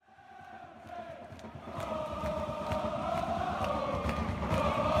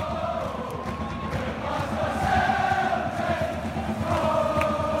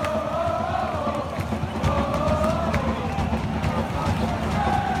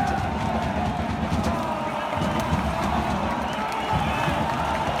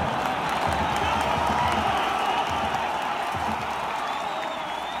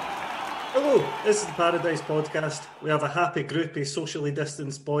This is the Paradise Podcast. We have a happy group of socially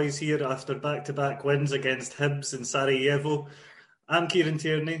distanced boys here after back-to-back wins against Hibs and Sarajevo. I'm Kieran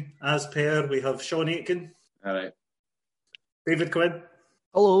Tierney. As per, we have Sean Aitken. All right. David Quinn.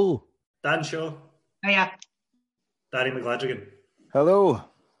 Hello. Dan Shaw. Hiya. Darry McGladrigan. Hello.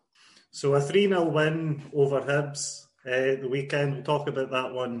 So a 3-0 win over Hibs the weekend. We'll talk about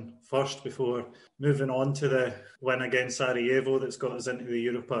that one first before moving on to the win against Sarajevo that's got us into the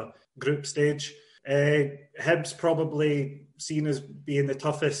Europa group stage. Hibs probably seen as being the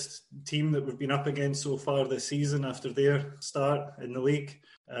toughest team that we've been up against so far this season after their start in the league.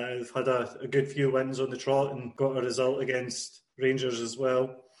 They've had a good few wins on the trot and got a result against Rangers as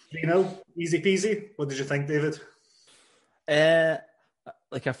well. 3-0, easy peasy. What did you think, David?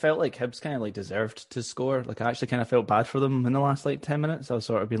 I felt like Hibs kind of deserved to score. I actually kind of felt bad for them in the last 10 minutes. I was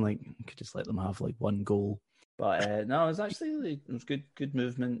sort of being you could just let them have one goal. But no, it was actually it was good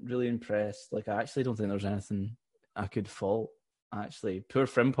movement. Really impressed. I actually don't think there's anything I could fault. Actually, poor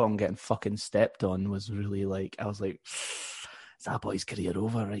Frimpong getting fucking stepped on was really I was like, is that boy's career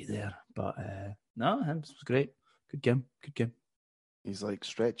over right there? But no, Hibs was great. Good game. He's like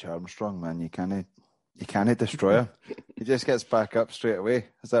Stretch Armstrong, man. You can't destroy him. He just gets back up straight away.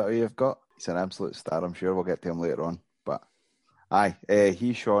 Is that what you've got? He's an absolute star. I'm sure we'll get to him later on. But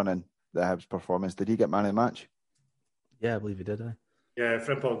he shone in the Hibs performance. Did he get man of the match? Yeah, I believe he did. Yeah,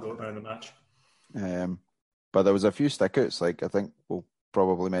 Frimpong got man of the match. But there was a few stickouts. I think we'll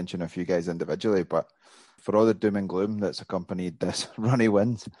probably mention a few guys individually. But for all the doom and gloom that's accompanied this run of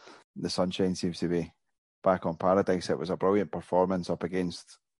wins, the sunshine seems to be back on Paradise. It was a brilliant performance up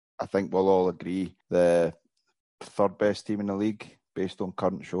against, I think we'll all agree, the third best team in the league based on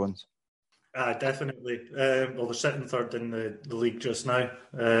current showings. Definitely. Well, they're sitting third in the league just now,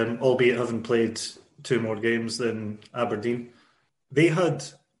 albeit having played 2 more games than Aberdeen. They had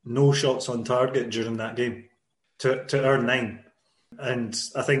no shots on target during that game to earn 9. And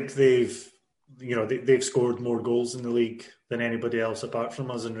I think they've scored more goals in the league than anybody else apart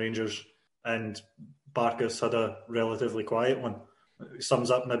from us and Rangers. And Barkas had a relatively quiet one. It sums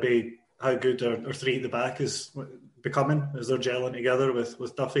up maybe how good our 3 at the back is becoming as they're gelling together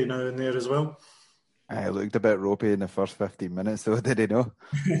with Duffy now in there as well. I looked a bit ropey in the first 15 minutes, though, did he know?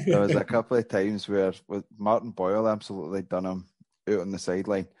 There was a couple of times where with Martin Boyle absolutely done him out on the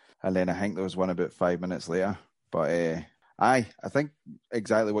sideline, and then I think there was one about 5 minutes later. But I think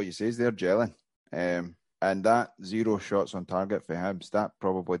exactly what you say is they're gelling. And that 0 shots on target for Hibs, that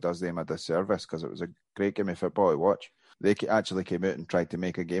probably does them a disservice because it was a great game of football to watch. They actually came out and tried to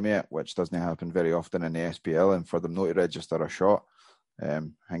make a game of it, which doesn't happen very often in the SPL, and for them not to register a shot, I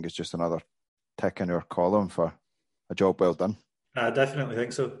think it's just another tick in our column for a job well done. I definitely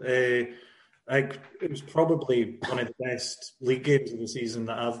think so. I think it was probably one of the best league games of the season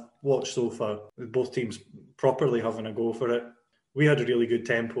that I've watched so far, with both teams properly having a go for it. We had a really good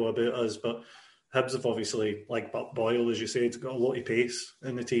tempo about us, but Hibs have obviously, like Boyle, as you said, got a lot of pace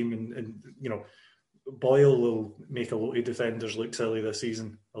in the team, and Boyle will make a lot of defenders look silly this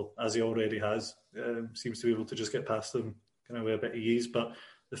season, as he already has. Seems to be able to just get past them kind of with a bit of ease. But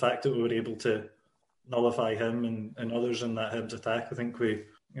the fact that we were able to nullify him and others in that Hibs attack, I think we,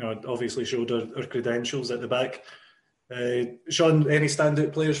 obviously showed our credentials at the back. Sean, any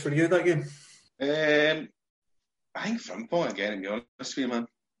standout players for you that game? I think Frimpong again, to be honest with you, man,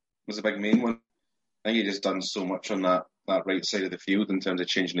 was a big main one. I think he just done so much on that right side of the field in terms of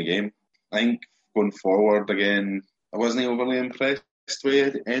changing the game. I think going forward again, I wasn't overly impressed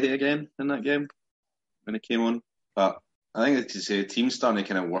with Eddie again in that game when it came on. But I think it's the team's starting to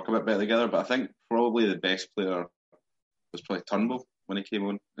kind of work a bit better together. But I think probably the best player was probably Turnbull when he came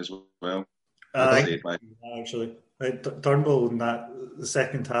on as well. Actually, Turnbull in the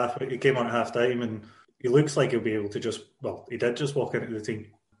second half, he came on at half time and he looks like he'll be able to he did just walk into the team.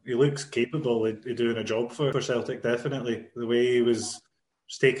 He looks capable of doing a job for Celtic, definitely. The way he was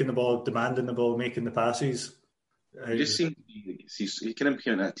just taking the ball, demanding the ball, making the passes. He just seemed to be, he kind of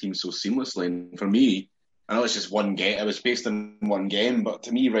became that team so seamlessly. And for me, I know it's just one game, it was based on one game, but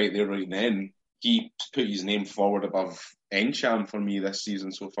to me, right there, right then, he put his name forward above Encham for me this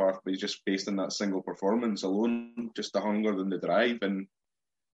season so far. But he's just based on that single performance alone, just the hunger and the drive and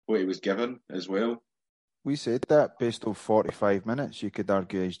what he was given as well. We said that based on 45 minutes, you could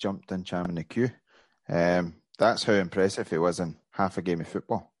argue he's jumped Encham in the queue. That's how impressive he was in half a game of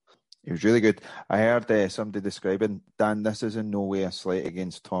football. He was really good. I heard somebody describing, Dan, this is in no way a slight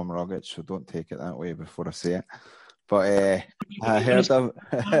against Tom Rogic, so don't take it that way before I say it. But I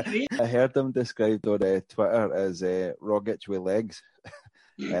heard them described on Twitter as Rogic with legs,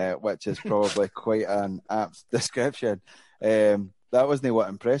 which is probably quite an apt description. that wasn't what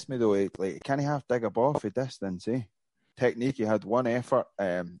impressed me though. Like, can he half dig a ball for distance? Technique, he had one effort.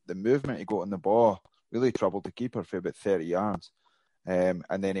 The movement he got on the ball really troubled the keeper for about 30 yards. And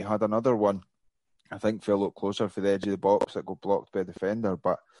then he had another one, I think, fell up closer for the edge of the box that got blocked by a defender.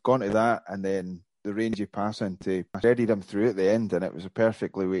 But gone to that, and then the rangy passing to readied him through at the end, and it was a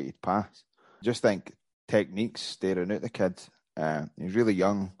perfectly weighted pass. Just think techniques staring out the kid. He's really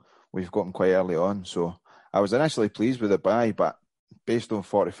young. We've got him quite early on, so I was initially pleased with the buy, but based on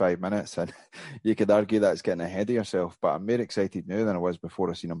 45 minutes, and you could argue that's getting ahead of yourself, but I'm more excited now than I was before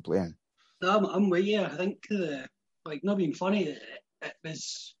I seen him playing. No, I'm with you. I think, not being funny, it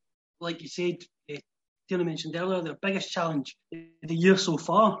was, like you said, Tina mentioned earlier, their biggest challenge of the year so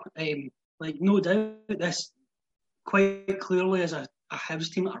far. No doubt, this quite clearly is a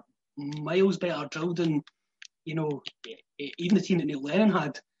Hibs team that are miles better drilled than, even the team that Neil Lennon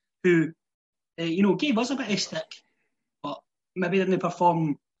had, who, gave us a bit of stick, but maybe didn't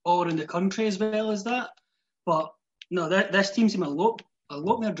perform all around the country as well as that. But no, this team seemed a lot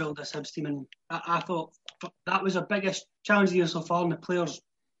more drilled, this Hibs team, and I thought that was our biggest challenge of the year so far, and the players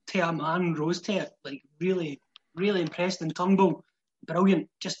to a man rose to it. Like, really, really impressed. And Turnbull, brilliant,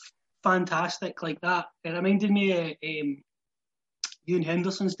 just fantastic like that. It reminded me of Ewan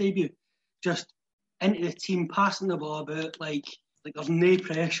Henderson's debut, just into the team, passing the ball about, like there's no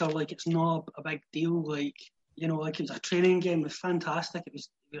pressure, like it's not a big deal, like it was a training game. It was fantastic. It was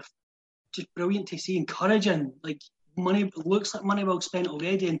just brilliant to see, encouraging, like looks like money well spent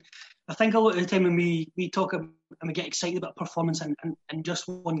already. And I think a lot of the time when we talk and we get excited about performance in just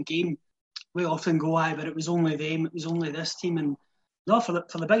one game, we often go, but it was only them, it was only this team. And no, for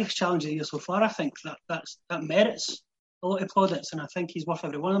the biggest challenge of the year so far, I think that merits a lot of plaudits, and I think he's worth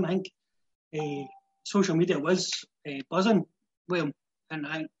every one of them. I think social media was buzzing with him, and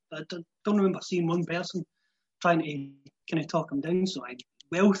I don't remember seeing one person trying to kind of talk him down, so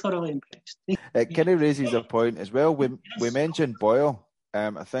I'm thoroughly impressed. It kind of raises a point as well. We mentioned Boyle.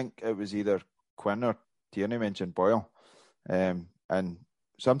 I think it was either Quinn or Tierney mentioned Boyle. And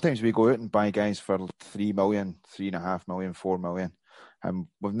sometimes we go out and buy guys for 3 million, 3.5 million, 4 million. And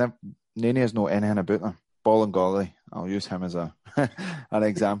we've never, none of us know anything about them. Ball and golly, I'll use him as an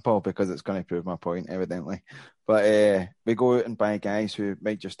example because it's going to prove my point, evidently. But we go out and buy guys who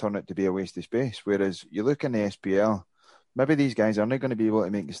might just turn out to be a waste of space. Whereas you look in the SPL, maybe these guys aren't going to be able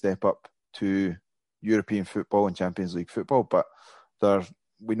to make a step up to European football and Champions League football, but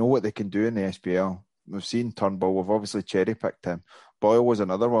we know what they can do in the SPL. We've seen Turnbull, we've obviously cherry-picked him. Boyle was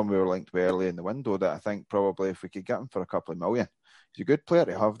another one we were linked with early in the window that I think probably if we could get him for a couple of million, he's a good player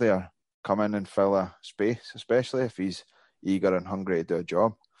to have there, come in and fill a space, especially if he's eager and hungry to do a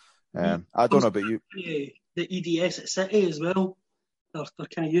job. I don't know about you. The EDS at City as well, their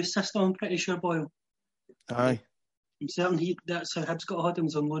kind of youth system, I'm pretty sure, Boyle. Aye. I'm certain that's how Hibs got hold of him,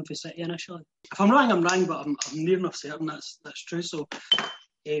 was on loan for City initially. If I'm wrong, I'm wrong, but I'm near enough certain that's true. So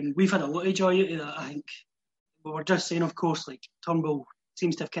we've had a lot of joy out of that, I think. But we're just saying, of course, like Turnbull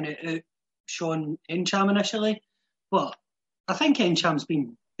seems to have kind of outshone Encham initially, but I think Encham's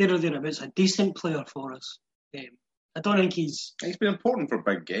been there or thereabouts a decent player for us. I don't think he's been important for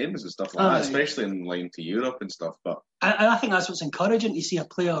big games and stuff like that, especially in line to Europe and stuff. But I think that's what's encouraging to see a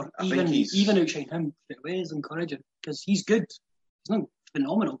player even outshine him straight away is encouraging because he's good. He's not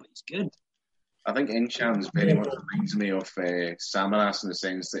phenomenal, but he's good. I think Encham's very much reminds me of Samaras in the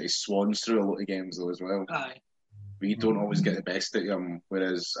sense that he swans through a lot of games though as well. Aye. We don't always get the best at him,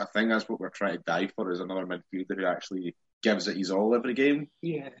 whereas I think that's what we're trying to die for is another midfielder who actually gives it his all every game.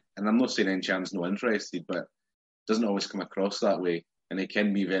 Yeah. And I'm not saying Encham's not interested, but doesn't always come across that way, and he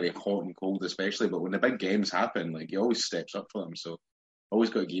can be very hot and cold, especially. But when the big games happen, like he always steps up for them. So always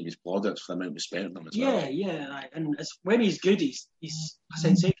got to give his plaudits for the amount we spent on them as well. Yeah. And when he's good, he's a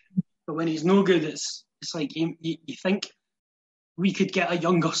sensation. But when he's no good, it's like you think we could get a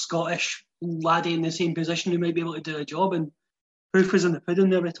younger Scottish laddie in the same position who might be able to do a job, and proof was in the pudding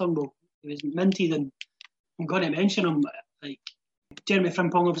there with Turnbull. He was minted, and I'm going to mention him. Like Jeremy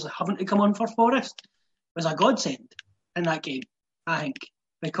Frimpong obviously having to come on for Forest was a godsend in that game, I think,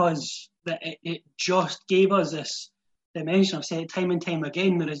 because it just gave us this dimension. I've said it time and time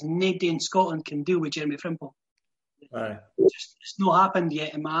again, there is nobody in Scotland can deal with Jeremy Frimpong. It's not happened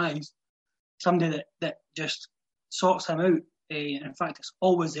yet in my eyes. Somebody that just sorts him out. In fact, it's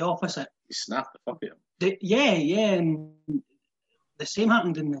always the opposite. He snapped the fuck out of him. Yeah, and the same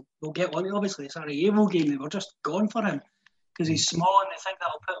happened we'll get on to obviously the Sarajevo game. They were just gone for him because he's small and they think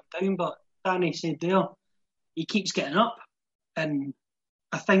that'll put him down, but Danny said there, he keeps getting up, and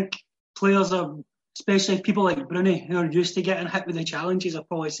I think players are, especially people like Bruni who are used to getting hit with the challenges, have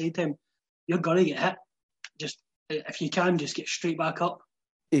probably said to him, you're going to get hit, just if you can, just get straight back up.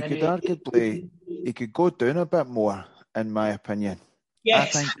 He could arguably go down a bit more, in my opinion.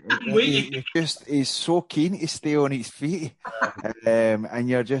 Yes. I think he's so keen to stay on his feet. And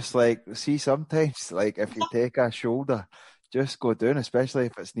you're just like, see, sometimes, like, if you take a shoulder, just go down, especially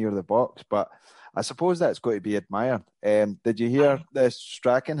if it's near the box. But I suppose that's got to be admired. Did you hear the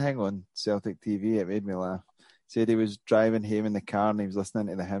Strachan thing on Celtic TV? It made me laugh. Said he was driving home in the car and he was listening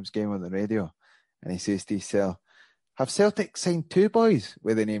to the Hibs game on the radio. And he says to himself, have Celtic signed 2 boys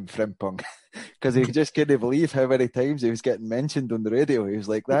with the name Frimpong? Because he just couldn't believe how many times he was getting mentioned on the radio. He was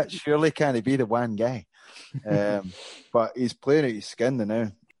like, that surely can't be the one guy. But he's playing out his skin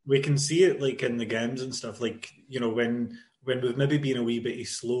now. We can see it like in the games and stuff. Like, you know, when we've maybe been a wee bit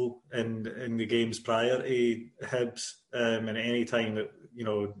slow in the games prior to Hibs, and at any time that, you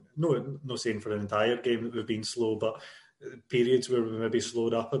know, no saying for an entire game that we've been slow, but periods where we maybe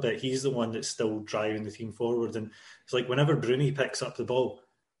slowed up a bit, he's the one that's still driving the team forward. And it's like whenever Bruni picks up the ball,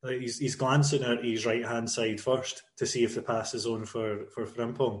 like he's glancing at his right hand side first to see if the pass is on for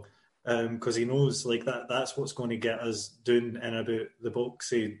Frimpong, because he knows like that's what's going to get us doing in about the box,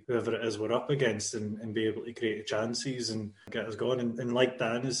 whoever it is we're up against, and be able to create chances and get us going. And like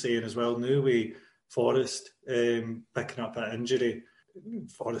Dan is saying as well, now with Forrest picking up that injury,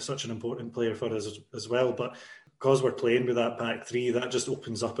 Forrest such an important player for us as well, but because we're playing with that back three, that just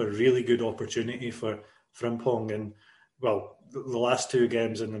opens up a really good opportunity for Frimpong. And, well, the last 2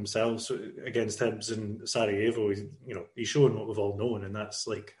 games in themselves against Hibs and Sarajevo, he's shown what we've all known, and that's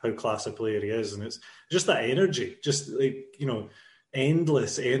like how class a player he is. And it's just that energy, just like,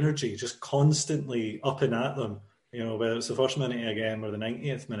 endless energy, just constantly up and at them, whether it's the first minute of a game or the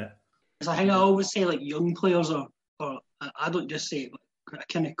 90th minute. I think I always say, like, young players are I don't just say it, but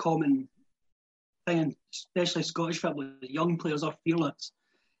a kind of common thing, especially Scottish football, young players are fearless.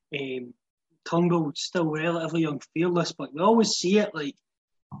 Turnbull's still relatively young, fearless, but we always see it. Like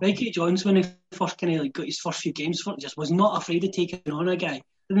Mikey Johnstone, when he first kind of got his first few games for it, just was not afraid of taking on a guy.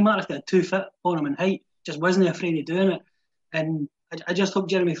 Didn't matter if they had 2 foot on him in height, just wasn't afraid of doing it. And I just hope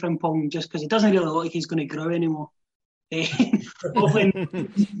Jeremy Frimpong, just because he doesn't really look like he's going to grow anymore, because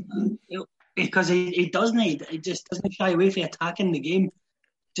he doesn't. He just doesn't shy away from attacking the game,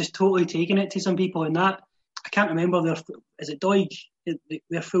 just totally taking it to some people. And that, I can't remember, is it Doig,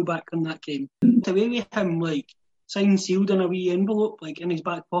 their fullback in that game, away with him, like signed, sealed in a wee envelope, like in his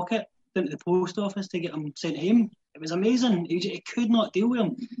back pocket, down to the post office to get him sent home. It was amazing. He could not deal with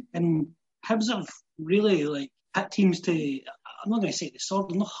him. And Hibs have really like hit teams to, I'm not going to say the sword,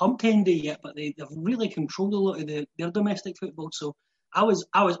 they're not humped Hendy yet, but they've really controlled a lot of their domestic football. So I was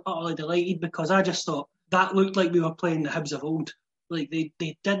utterly delighted, because I just thought that looked like we were playing the Hibs of old. Like they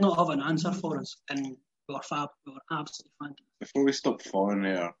did not have an answer for us, and we were fab. We were absolutely fantastic. Before we stop falling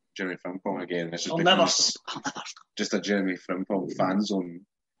there, Jeremy Frimpong again, this has I'll become never stop. just a Jeremy Frimpong fan zone.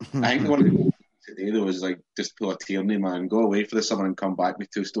 I think the one of the today though is like, just pull a Tierney, man, go away for the summer and come back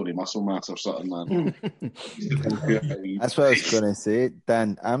with 2-story muscle mass or something, man. That's what I was going to say,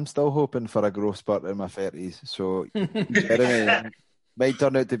 Dan. I'm still hoping for a growth spurt in my 30s, so Jeremy might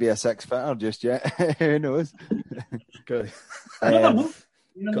turn out to be a 6-footer just yet. Who knows? Good.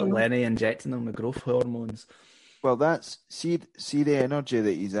 Got Lenny injecting him with growth hormones. Well, that's see the energy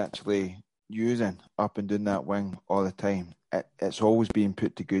that he's actually using up and down that wing all the time. It's always being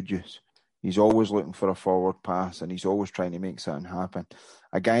put to good use. He's always looking for a forward pass, and he's always trying to make something happen.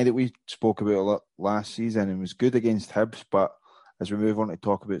 A guy that we spoke about a lot last season and was good against Hibs, but as we move on to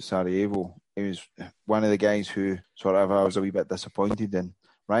talk about Sarajevo, he was one of the guys who sort of I was a wee bit disappointed in.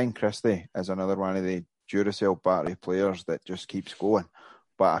 Ryan Christie is another one of the Duracell battery players that just keeps going.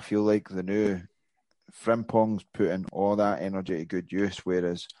 But I feel like the new Frimpong's putting all that energy to good use,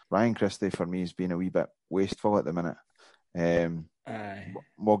 whereas Ryan Christie for me has been a wee bit wasteful at the minute.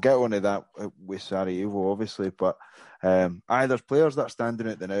 We'll get on to that with Sarajevo, obviously, but there's players that are standing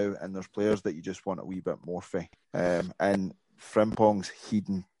out the now, and there's players that you just want a wee bit more for. And Frimpong's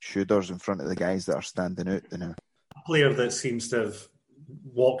heeding shooters in front of the guys that are standing out the now. A player that seems to have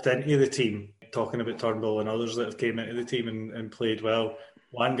walked into the team, talking about Turnbull and others that have came into the team and played well.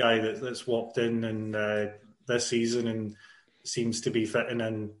 One guy that's walked in and this season and seems to be fitting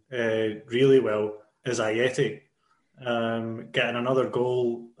in really well is Ayeti. Getting another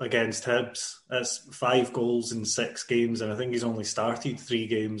goal against Hibs. That's 5 goals in 6 games, and I think he's only started 3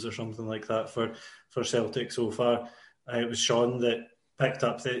 games or something like that for Celtic so far. It was Sean that picked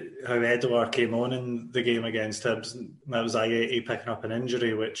up how Edouard came on in the game against Hibs, and that was Ayeti picking up an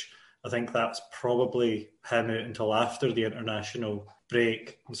injury, which I think that's probably him out until after the international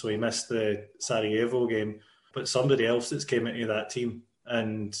break, and so he missed the Sarajevo game. But somebody else that's came into that team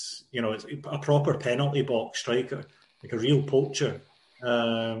and it's a proper penalty box striker, like a real poacher,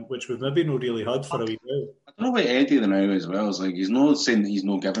 which we've maybe not really had for a wee while. I don't know about Eddie now as well. It's like he's not saying that he's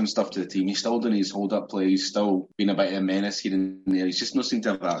not giving stuff to the team. He's still doing his hold-up play. He's still being a bit of a menace here and there. He's just not seeming to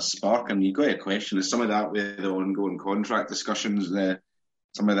have that spark. And you've got to question, is some of that with the ongoing contract discussions,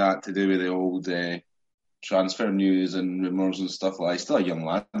 some of that to do with the old transfer news and rumours and stuff like that. He's still a young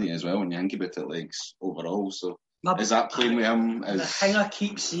lad as well when you think about it, like, overall. So is that playing with him? The thing I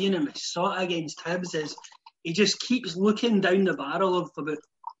keep seeing him, I saw it against Hibs, is he just keeps looking down the barrel of about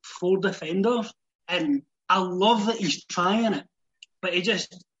 4 defenders, and I love that he's trying it, but he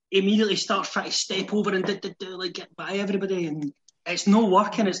just immediately starts trying to step over and like get by everybody, and it's not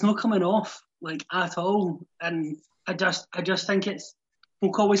working. It's not coming off like at all. And I just think it's,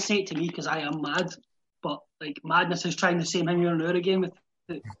 folk always say it to me because I am mad, but like madness is trying the same thing over and over again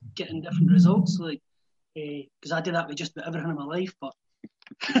with getting different results. Like because I do that with just about everything in my life, but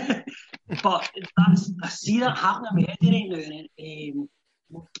but I see that happening with Eddie right now, and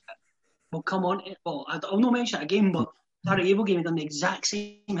we'll come on. Well, I'll not mention it again, but Sarajevo game, done the exact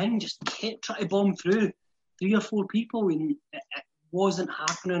same thing. Just kept trying to bomb through 3 or 4 people, and it wasn't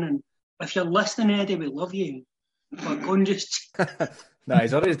happening. And if you're listening, Eddie, we love you. But go and just. Nah,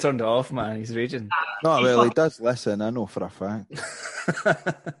 he's already turned it off, man. He's raging. No, well, he does listen. I know for a fact.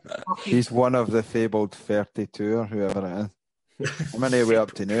 He's one of the fabled 32 or whoever it is. How many are we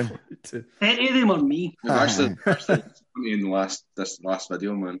up to now? 30 of them on me. We've actually in this last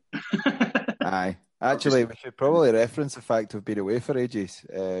video, man. Aye. Actually, we should probably reference the fact we've been away for ages.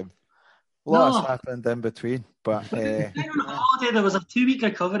 A lot has happened in between, but on holiday, there was a 2-week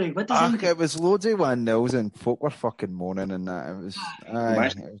recovery. What does it was loads of 1-0s and folk were fucking moaning and that. It was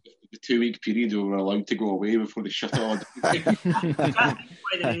the 2-week period where we were allowed to go away before they shut it all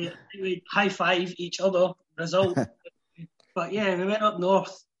down. We high five each other. Result. But yeah, we went up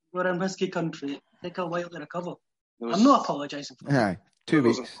north. We're in whiskey country. It took a while to recover. I'm not apologising for that. 2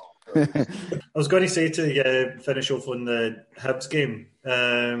 weeks. I was going to say to finish off on the Hibs game,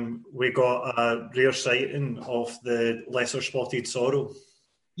 we got a rare sighting of the lesser spotted Sorrow.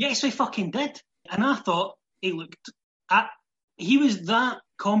 Yes, we fucking did. And I thought he he was that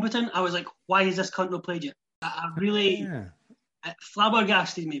competent. I was like, why has this cunt not played yet? It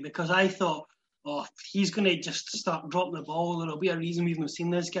flabbergasted me, because I thought, he's going to just start dropping the ball. There'll be a reason we've not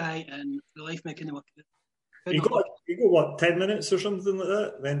seen this guy, and the life making him. You got what, 10 minutes or something like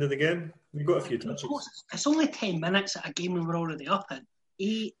that at the end of the game? We got a few touches. It's only 10 minutes at a game we were already up in.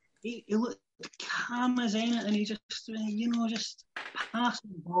 He looked calm as anything, and he just passing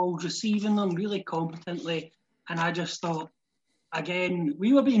the balls, receiving them really competently. And I just thought, again,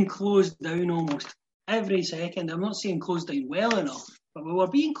 we were being closed down almost every second. I'm not saying closed down well enough, but we were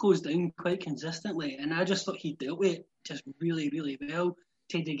being closed down quite consistently. And I just thought he dealt with it just really, really well,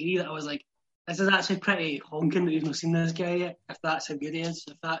 to a degree that I was like, this is actually pretty honking that we've not seen this guy yet. If that's how good he is,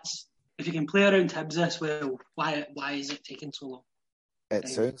 if you can play around Hibs this well, why is it taking so long? It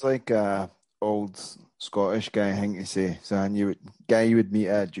sounds like a old Scottish guy thing to say. So you would meet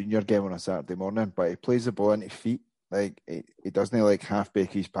at a junior game on a Saturday morning, but he plays the ball into feet. Like he doesn't like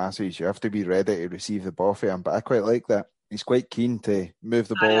half-bake his passes. You have to be ready to receive the ball for him. But I quite like that. He's quite keen to move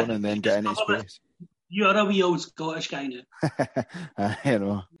the ball and then get in his space. You're a wee old Scottish guy now. You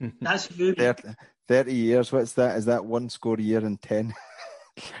know. That's you. 30 years, what's that? Is that 1 score a year in 10?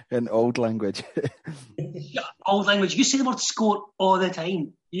 In old language. Old language. You say the word score all the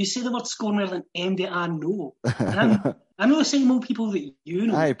time. You say the word score more than MD and know. And I know the same old people that you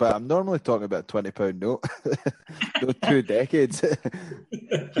know. Aye, but I'm normally talking about a £20 note. No 2 decades.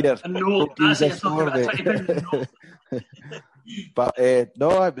 Here, no, that's it, talking about £20 note. But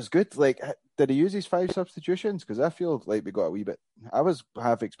no, it was good. Like, did he use his 5 substitutions? Because I feel like we got a wee bit. I was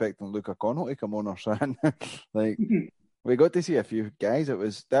half expecting Luca Connell to come on or something. Like, we got to see a few guys. It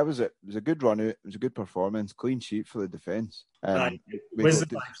was a good run out. It was a good performance. Clean sheet for the defence. Where's the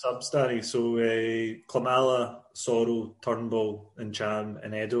 5 subs, Danny? So Klamala, Sorrow, Turnbull, and Cham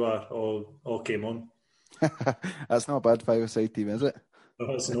and Edouard all came on. That's not a bad 5-a-side team, is it?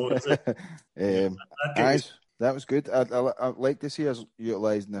 No, it's not, is it? Guys, that was good. I'd like to see us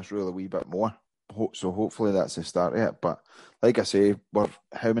utilising this rule a wee bit more. So hopefully that's the start of it. But like I say, we're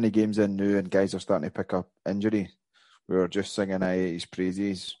how many games in now and guys are starting to pick up injury. We were just singing his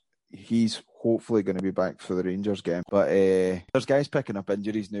praises. He's hopefully going to be back for the Rangers game. But there's guys picking up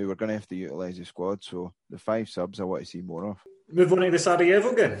injuries now. We're going to have to utilise the squad. So the 5 subs I want to see more of. Move on to the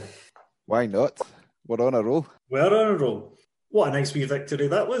Sarajevo game. Why not? We're on a roll. We're on a roll. What a nice wee victory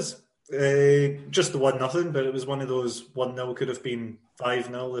that was. Just the 1-0, but it was one of those 1-0 could have been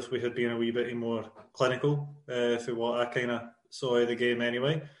 5-0 if we had been a wee bit more clinical, for what I kind of saw the game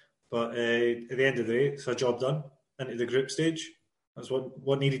anyway. But at the end of the day, it's a job done into the group stage. That's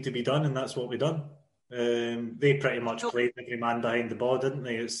what needed to be done, and that's what we done. They pretty much played every man behind the ball, didn't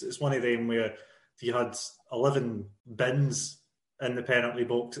they? It's one of them where if you had 11 bins in the penalty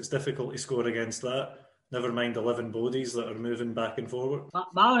box, it's difficult to score against that. Never mind 11 bodies that are moving back and forward. My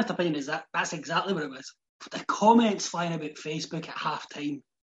honest opinion is that's exactly what it was. The comments flying about Facebook at half time,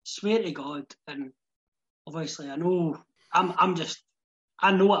 swear to God, and obviously I know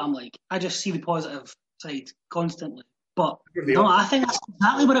I know what I'm like. I just see the positive side constantly. But no, I think that's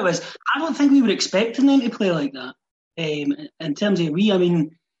exactly what it was. I don't think we were expecting them to play like that. In terms of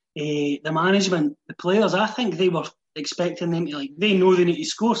the management, the players, I think they were expecting them to, they know they need to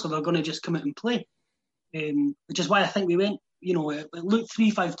score, so they're going to just come out and play. Which is why I think we went, it looked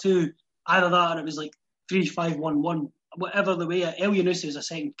 3-5-2, either that or it was 3-5-1-1, whatever the way. El Yunusi was a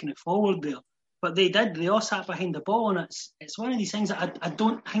second kind of forward there. But they all sat behind the ball, and it's one of these things that I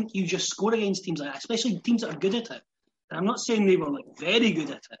don't think you just score against teams like that, especially teams that are good at it. And I'm not saying they were very good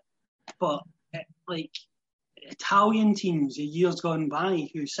at it, but Italian teams the years gone by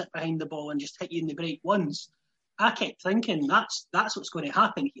who sit behind the ball and just hit you in the break once, I kept thinking that's what's going to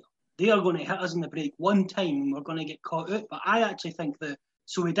happen here. They are going to hit us in the break one time and we're going to get caught out. But I actually think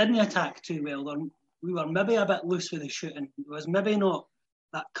so we didn't attack too well. We were maybe a bit loose with the shooting. It was maybe not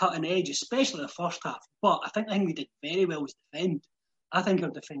that cutting edge, especially the first half. But I think the thing we did very well was defend. I think our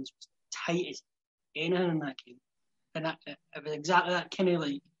defence was tight as anything in that game. And it was exactly that kind of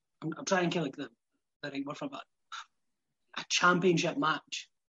I'm trying to the right word for it, a championship match.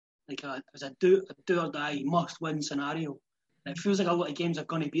 It was a do or die, must win scenario. And it feels like a lot of games are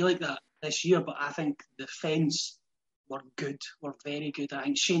going to be like that this year, but I think the defence were good, were very good. I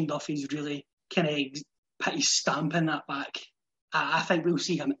think Shane Duffy's really kind of put his stamp in that back. I think we'll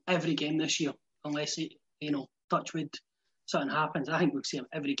see him every game this year, unless touch wood, something happens. I think we'll see him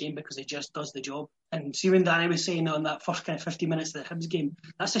every game because he just does the job. And see when Danny was saying on that first kind of 50 minutes of the Hibs game,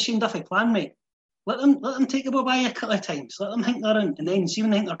 that's the Shane Duffy plan, mate. Let them take the ball by a couple of times. Let them think they're in, and then see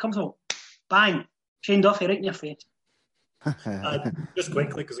when they think they're comfortable, bang, Shane Duffy right in your face. Just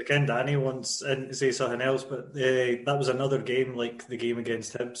quickly, because again, Danny wants to say something else, but that was another game like the game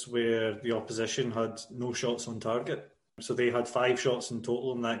against Hibs where the opposition had no shots on target. So they had 5 shots in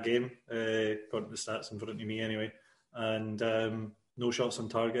total in that game, according to the stats in front of me anyway, and no shots on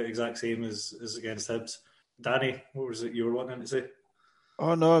target, exact same as against Hibs. Danny, what was it you were wanting to say?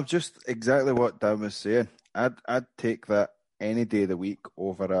 Oh no, just exactly what Dan was saying. I'd take that any day of the week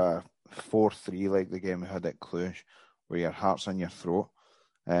over a 4-3 like the game we had at Cluj, where your heart's on your throat.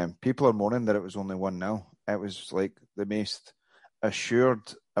 People are moaning that it was only 1-0. It was the most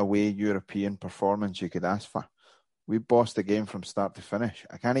assured away European performance you could ask for. We bossed the game from start to finish.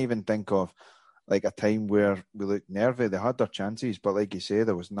 I can't even think of a time where we looked nervy. They had their chances, but like you say,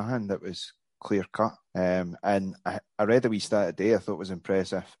 there was nothing that was clear cut. And I read a wee stat today I thought was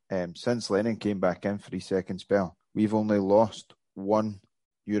impressive. Since Lennon came back in for his second spell, we've only lost 1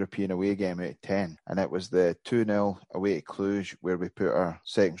 European away game out of 10, and it was the 2-0 away to Cluj where we put our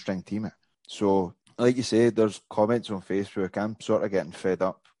second string team in. So like you say, there's comments on Facebook. I'm sort of getting fed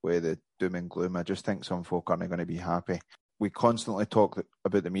up with the doom and gloom. I just think some folk aren't going to be happy. We constantly talk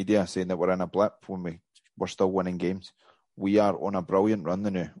about the media saying that we're in a blip when we're still winning games. We are on a brilliant run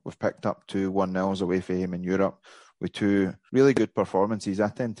now. We've picked up 2 1-0s away from him in Europe with 2 really good performances. I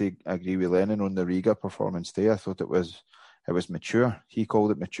tend to agree with Lennon on the Riga performance too. I thought it was mature. He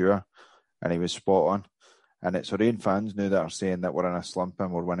called it mature and he was spot on. And it's our own fans now that are saying that we're in a slump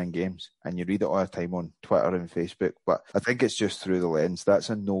and we're winning games. And you read it all the time on Twitter and Facebook. But I think it's just through the lens.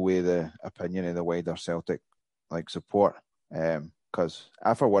 That's in no way the opinion of the wider Celtic support. Because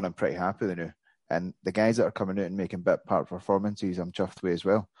I, for one, I'm pretty happy with now. And the guys that are coming out and making bit part performances, I'm chuffed with as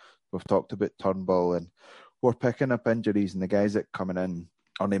well. We've talked about Turnbull and we're picking up injuries, and the guys that are coming in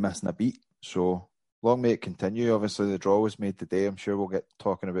aren't missing a beat. So long may it continue. Obviously, the draw was made today. I'm sure we'll get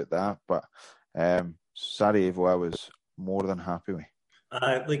talking about that. But Sarajevo, I was more than happy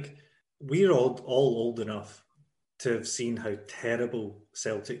with. We're all old enough to have seen how terrible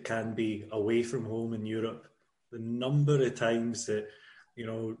Celtic can be away from home in Europe. The number of times that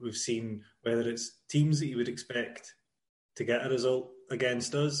we've seen, whether it's teams that you would expect to get a result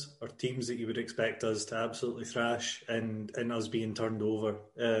against us or teams that you would expect us to absolutely thrash and us being turned over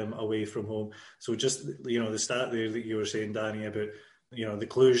away from home. So just, the stat there that you were saying, Danny, about, the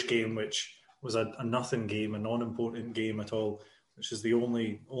Cluj game, which was a nothing game, a non-important game at all, which is the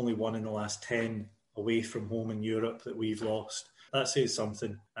only one in the last 10 away from home in Europe that we've lost. That says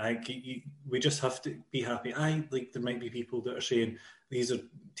something. We just have to be happy. There might be people that are saying these are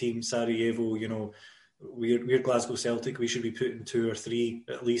Team Sarajevo, we're Glasgow Celtic, we should be putting 2 or 3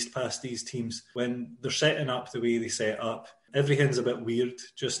 at least past these teams. When they're setting up the way they set up, everything's a bit weird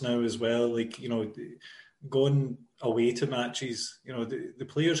just now as well. Like, going away to matches, the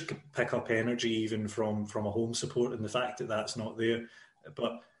players can pick up energy even from a home support, and the fact that that's not there.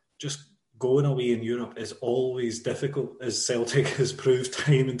 But just going away in Europe is always difficult, as Celtic has proved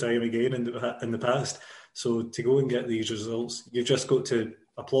time and time again in the past. So to go and get these results, you've just got to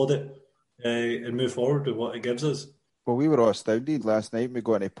applaud it and move forward with what it gives us. Well, we were all astounded last night when we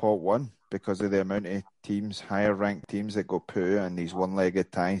got into pot 1 because of the amount of teams, higher ranked teams that got put in these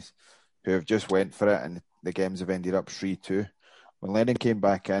one-legged ties who have just went for it, and the games have ended up 3-2. When Lennon came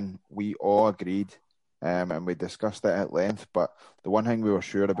back in, we all agreed and we discussed it at length, but the one thing we were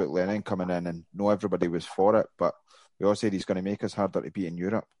sure about Lennon coming in, and no everybody was for it, but we all said he's going to make us harder to beat in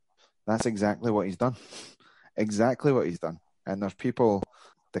Europe. That's exactly what he's done. Exactly what he's done. And there's people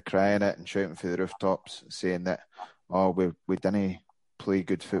decrying it and shouting through the rooftops saying that, we didn't play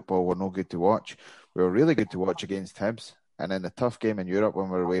good football, we're no good to watch. We were really good to watch against Hibs, and in a tough game in Europe when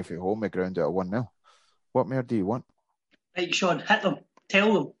we were away from home, we ground out a 1-0. What more do you want? Right, Sean, hit them.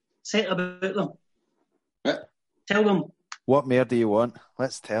 Tell them. Say it about them. What? Tell them. What more do you want?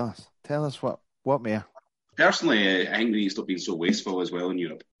 Let's tell us. Tell us what more. Personally, I think we need to stop being so wasteful as well in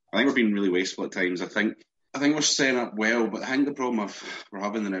Europe. I think we're being really wasteful at times. I think we're setting up well, but I think the problem we're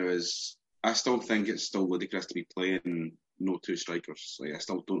having now is I still think it's still ludicrous to be playing no 2 strikers. Like, I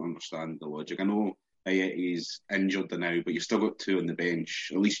still don't understand the logic. I know he's injured now, but you've still got 2 on the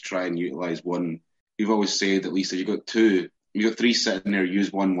bench. At least try and utilise one. We've always said, at least if you've got 2, you've got 3 sitting there,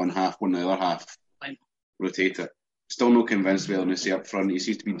 use one half, one the other half. Fine. Rotate it. Still no convinced of Elyounoussi up front. He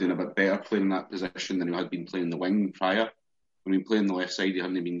seems to be doing a bit better playing in that position than he had been playing the wing prior. When he played on the left side, he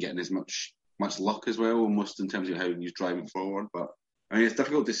hadn't been getting as much luck as well, almost in terms of how he's driving forward. But I mean, it's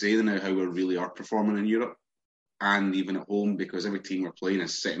difficult to say now how we really are performing in Europe and even at home, because every team we're playing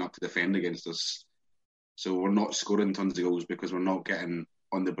is setting up to defend against us. So we're not scoring tons of goals because we're not getting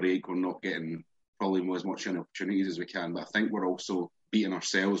on the break. We're not getting probably as much opportunities as we can. But I think we're also beating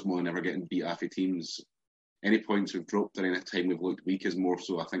ourselves more than ever getting beat off of teams. Any points we've dropped at any time we've looked weak is more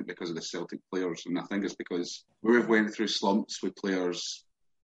so, I think, because of the Celtic players. And I think it's because we've went through slumps with players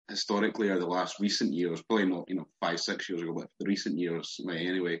historically, or the last recent years, probably not 5-6 years ago, but the recent years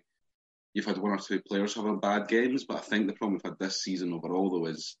anyway, you've had 1 or 2 players having bad games. But I think the problem we've had this season overall, though,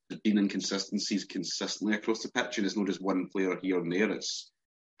 is there's been inconsistencies consistently across the pitch, and it's not just one player here and there. It's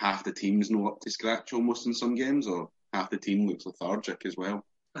half the team's not up to scratch almost in some games, or half the team looks lethargic as well.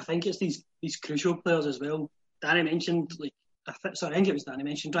 I think it's these crucial players as well. Danny mentioned, I think it was Danny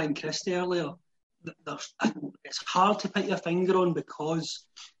mentioned Ryan Christie earlier. It's hard to put your finger on, because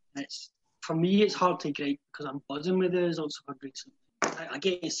for me it's hard to grade because I'm buzzing with the results of recently. I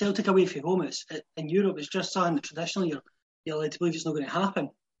get Celtic away from home. In Europe, it's just something that traditionally you're led to believe it's not going to happen.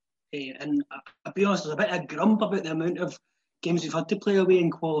 And I'll be honest, there's a bit of grump about the amount of games we've had to play away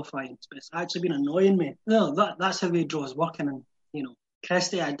in qualifying, but it's actually been annoying me. No, that's how the draw is working, and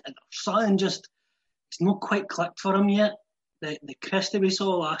Christie, something just, it's not quite clicked for him yet. The Christie we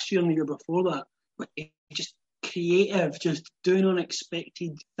saw last year and the year before that, but just creative, just doing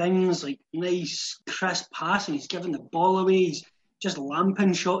unexpected things, like nice, crisp passing. He's giving the ball away. He's just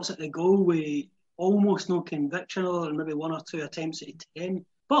lamping shots at the goal with almost no conviction, other than maybe 1 or 2 attempts at 10.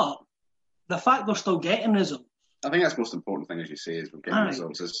 But the fact they're still getting results, I think that's the most important thing, as you say, is we're getting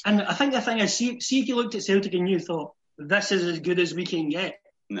results. And I think the thing is, see if you looked at Celtic and you thought, this is as good as we can get.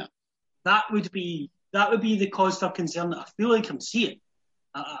 No. That would be the cause for concern that I feel like I'm seeing.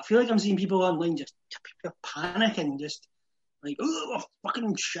 I feel like I'm seeing people online just panicking, just like, oh, we're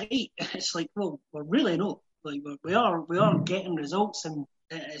fucking shite. It's like, well, we're really not. Like, we are getting results, and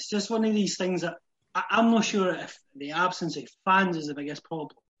it's just one of these things that I'm not sure if the absence of fans is the biggest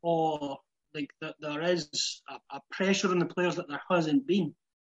problem, or like that there is a pressure on the players that there hasn't been.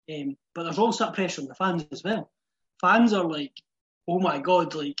 But there's also that pressure on the fans as well. Fans are like, oh my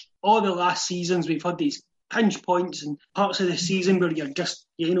God, like all the last seasons we've had these pinch points and parts of the season where you're just,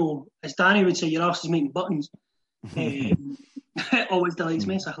 as Danny would say, your arse is making buttons. It always delights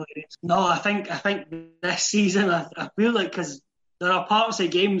me, so hilarious. No, I think this season, I feel like, because there are parts of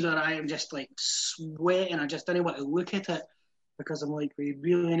games where I am just like sweating, I just don't want to look at it, because I'm like, we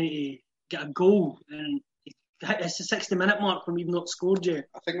really need to get a goal, and it's the 60-minute mark when we've not scored yet.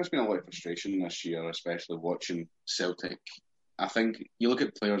 I think there's been a lot of frustration this year, especially watching Celtic. I think you look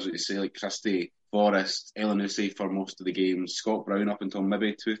at players that you say like Christie, Forrest, Elyounoussi for most of the games, Scott Brown up until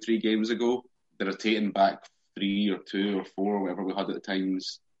maybe 2-3 games ago. They're rotating back 3 or 2 or 4, or whatever we had at the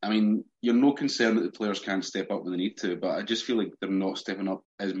times. I mean, you're no concerned that the players can't step up when they need to, but I just feel like they're not stepping up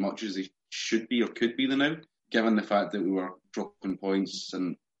as much as they should be or could be the now, given the fact that we were dropping points.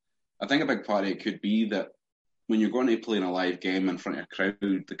 And I think a big part of it could be that when you're going to play in a live game in front of a crowd,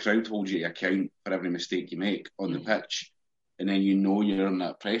 the crowd holds you to account for every mistake you make on the pitch, and then you know you're under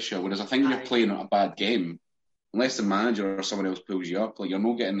that pressure. Whereas I think when you're playing a bad game, unless the manager or someone else pulls you up, like, you're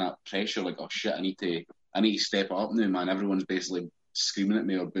not getting that pressure. Like, oh shit, I need to step it up now, man. Everyone's basically screaming at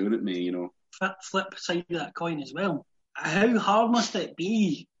me or booing at me, you know. Flip side of that coin as well. How hard must it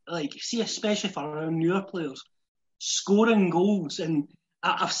be? Like, see, especially for our newer players, scoring goals, and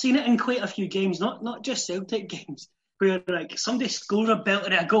I've seen it in quite a few games, not just Celtic games, where like somebody scores a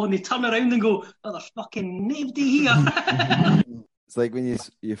belter at a goal and they turn around and go, "Oh, there's fucking nobody here." It's like when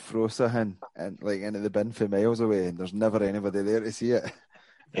you throw something and like into the bin for miles away, and there's never anybody there to see it.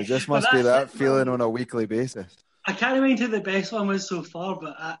 It just must be that feeling on a weekly basis. I can't remember who the best one was so far,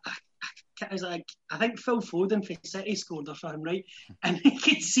 but I think Phil Foden for City scored or something, right? And you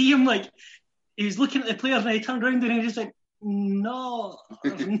could see him, like, he was looking at the players and he turned around and he was just like, "No,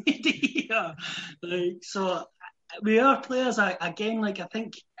 there's nobody here." Like, so we are players, again, like, I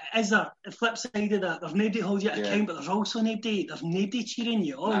think it is the flip side of that. There's nobody holds you to account, but there's also nobody cheering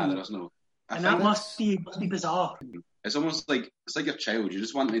you on. Nah, there is no. And that must be bizarre. It's almost like, it's like your child. You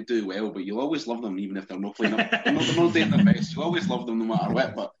just want them to do well, but you'll always love them even if they're not playing up. They're not doing their best. You always love them no matter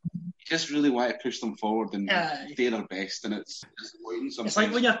what, but you just really want to push them forward and do their best, and it's disappointing sometimes. It's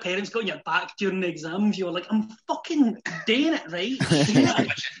like when your parents got your back during the exams, you're like, "I'm fucking doing it, right?"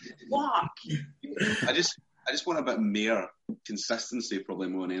 Fuck. I just want a bit more consistency, probably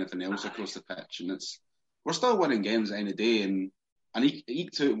more than anything else, across the pitch. And we're still winning games at the end of the day, and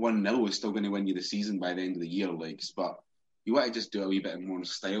eked out 1-0 is still going to win you the season by the end of the year, like. But you want to just do a wee bit more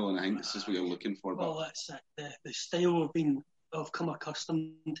style, and I think this is what you're looking for. Well, that's it. The style we've come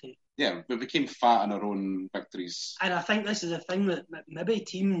accustomed to. Yeah, we became fat in our own victories. And I think this is a thing that maybe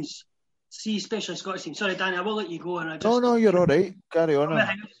teams see, especially Scottish teams. Sorry, Danny, I will let you go. No, you're all right. Carry on.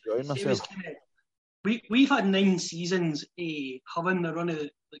 We've had 9 seasons having the run of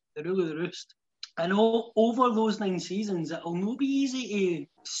the rule of the roost. And over those 9 seasons, it'll not be easy to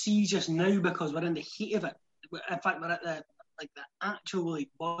see just now because we're in the heat of it. In fact, we're at the actual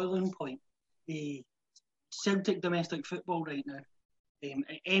boiling point. The Celtic domestic football right now.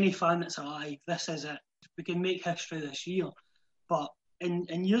 Any fan that's alive, this is it. We can make history this year. But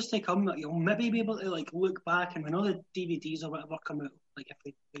in years to come, you'll maybe be able to look back, and when all the DVDs or whatever come out, like if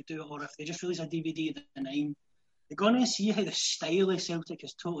they do it, or if they just release a DVD at the 9, you're going to see how the style of Celtic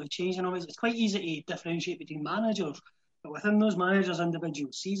is totally changing. It's quite easy to differentiate between managers, but within those managers'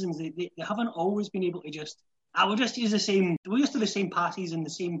 individual seasons, they haven't always been able to just, we'll just use the same, we'll just do the same passes and the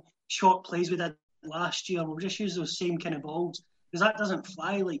same short plays we did last year. We'll just use those same kind of balls, because that doesn't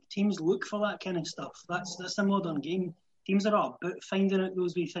fly. Like, teams look for that kind of stuff. That's the modern game. Teams are all about finding out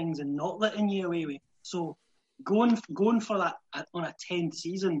those wee things and not letting you away with. So going for that on a 10th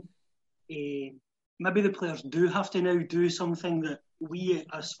season, maybe the players do have to now do something that we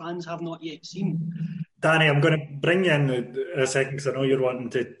as fans have not yet seen. Danny, I'm going to bring you in a second because I know you're wanting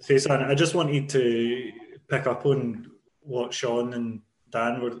to say something. I just wanted to pick up on what Sean and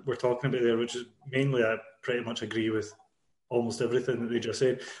Dan were talking about there, which is mainly I pretty much agree with almost everything that they just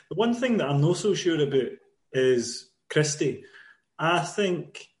said. The one thing that I'm not so sure about is Christie. I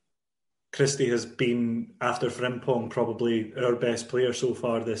think Christie has been, after Frimpong, probably our best player so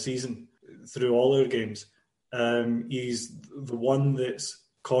far this season through all our games. He's the one that's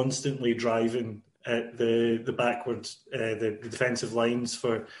constantly driving at the backwards, the defensive lines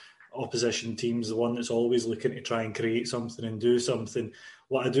for opposition teams, the one that's always looking to try and create something and do something.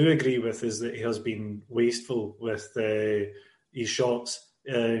 What I do agree with is that he has been wasteful with his shots.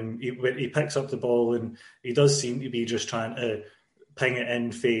 He picks up the ball and he does seem to be just trying to ping it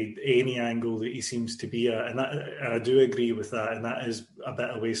in for any angle that he seems to be at, and I do agree with that, and that is a bit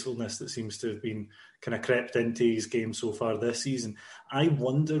of wastefulness that seems to have been kind of crept into his game so far this season. I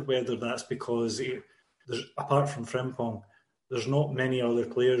wonder whether that's because apart from Frimpong, there's not many other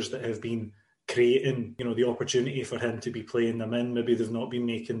players that have been creating, the opportunity for him to be playing them in. Maybe they've not been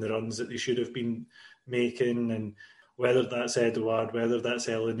making the runs that they should have been making, and whether that's Edouard, whether that's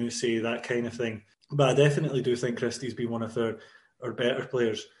Elyounoussi, that kind of thing. But I definitely do think Christie's been one of our better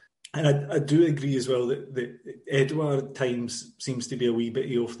players. And I do agree as well that Edouard at times seems to be a wee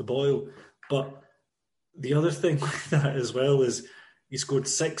bit off the boil. But the other thing with that as well is he scored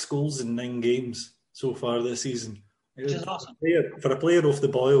 6 goals in 9 games so far this season. Which is awesome. For a player off the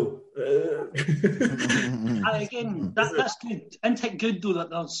boil. Again, that's good. Isn't it good, though,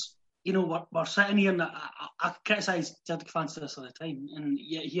 that there's, we're sitting here and I criticise Celtic fans this all the time, and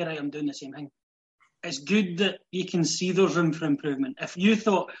yet here I am doing the same thing. It's good that you can see there's room for improvement. If you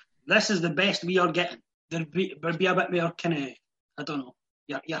thought this is the best we are getting, there'd be a bit more kind of, I don't know,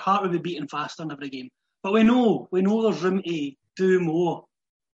 your heart would be beating faster in every game. But we know there's room to do more.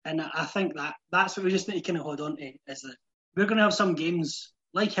 And I think that's what we just need to kind of hold on to, is that we're going to have some games,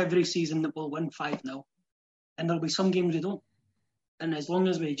 like every season, that we'll win 5-0. And there'll be some games we don't. And as long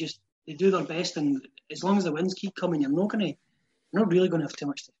as they do their best, and as long as the wins keep coming, you're not really going to have too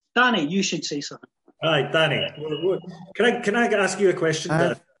much to. Danny, you should say something. All right, Danny. Can I ask you a question,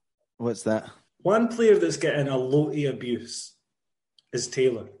 Dan? What's that? One player that's getting a lot of abuse is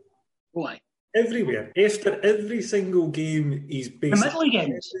Taylor. Why? Everywhere. After every single game, he's basically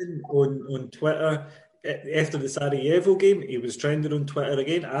on Twitter. After the Sarajevo game, he was trending on Twitter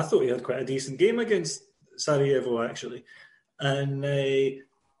again. I thought he had quite a decent game against Sarajevo, actually. And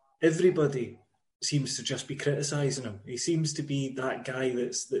everybody seems to just be criticising him. He seems to be that guy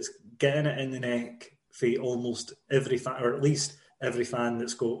that's getting it in the neck for almost every fan, or at least every fan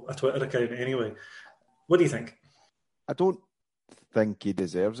that's got a Twitter account anyway. What do you think? I don't think he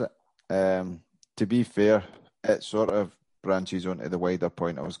deserves it. To be fair, it sort of branches onto the wider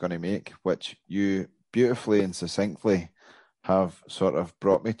point I was going to make, which you beautifully and succinctly have sort of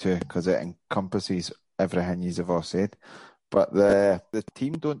brought me to, because it encompasses everything you've all said. But the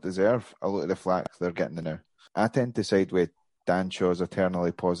team don't deserve a lot of the flack they're getting now. I tend to side with Dan Shaw's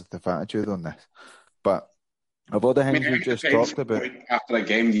eternally positive attitude on this. But of all the things we just talked about, after a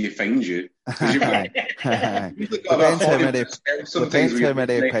game, do you find you? Depends how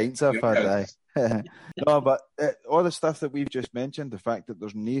many pints I've had. No, but all the stuff that we've just mentioned, the fact that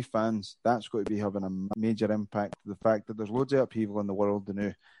there's no fans, that's going to be having a major impact. The fact that there's loads of upheaval in the world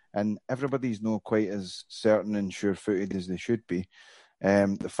now, and everybody's not quite as certain and sure-footed as they should be.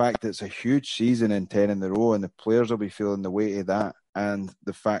 The fact that it's a huge season in 10 in a row, and the players will be feeling the weight of that, and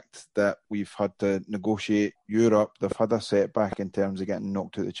the fact that we've had to negotiate Europe, they've had a setback in terms of getting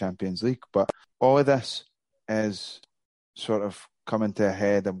knocked out of the Champions League. But all of this is sort of coming to a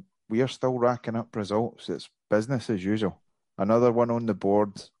head, and we are still racking up results. It's business as usual. Another one on the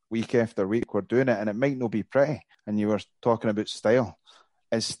board, week after week, we're doing it, and it might not be pretty. And you were talking about style.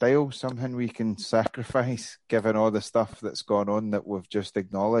 Is style something we can sacrifice, given all the stuff that's gone on that we've just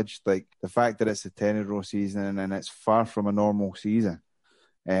acknowledged? Like the fact that it's a 10-in-a-row season and it's far from a normal season.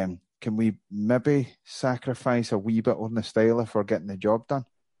 Can we maybe sacrifice a wee bit on the style if we're getting the job done?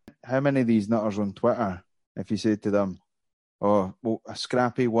 How many of these nutters on Twitter, if you say to them, oh, well, a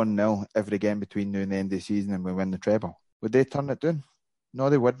scrappy 1-0 every game between now and the end of the season and we win the treble, would they turn it down? No,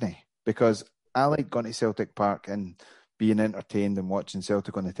 they wouldn't. Because I like going to Celtic Park and being entertained and watching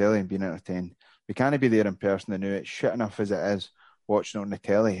Celtic on the telly and being entertained. We can't be there in person. I know it's shit enough as it is watching it on the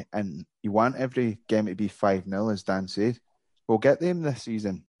telly, and you want every game to be 5-0, as Dan said. We'll get them this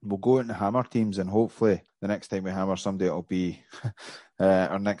season. We'll go out and hammer teams, and hopefully the next time we hammer somebody, it'll be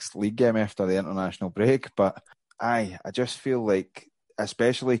our next league game after the international break. But I just feel like,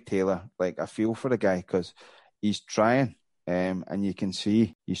 especially Taylor, like I feel for the guy because he's trying. And you can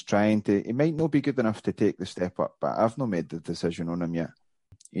see he's trying to. He might not be good enough to take the step up, but I've not made the decision on him yet.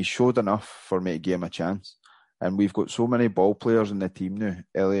 He's showed enough for me to give him a chance. And we've got so many ball players in the team now.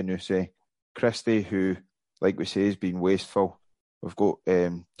 Elyounoussi, Christie, who, like we say, has been wasteful. We've got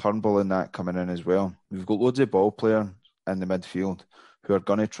Turnbull and that coming in as well. We've got loads of ball players in the midfield who are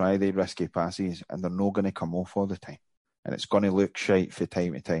going to try the risky passes, and they're not going to come off all the time. And it's going to look shite from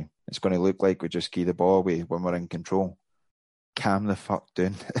time to time. It's going to look like we just key the ball away when we're in control. Calm the fuck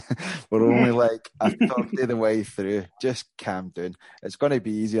down. We're only like a third of the way through. Just calm down. It's going to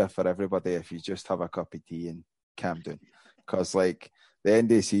be easier for everybody if you just have a cup of tea and calm down. Because like the end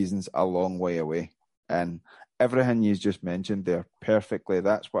of the season's a long way away. And everything you just mentioned there perfectly,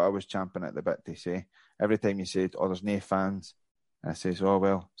 that's what I was champing at the bit to say. Every time you said, oh, there's no fans, and I says, oh,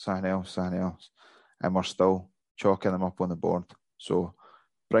 well, something else. And we're still chalking them up on the board. So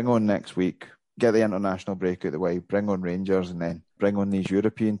bring on next week. Get the international break out of the way, bring on Rangers, and then bring on these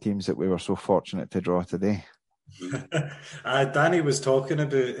European teams that we were so fortunate to draw today. Danny was talking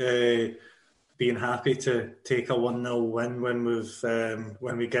about being happy to take a 1-0 win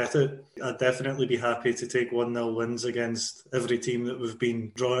when we get it. I'd definitely be happy to take 1-0 wins against every team that we've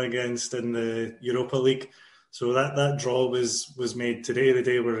been drawing against in the Europa League. So that draw was made today, the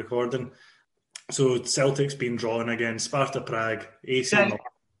day we're recording. So Celtic's been drawn against Sparta Prague, AC Milan,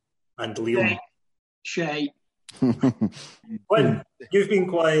 and Lyon. Shite. When you've been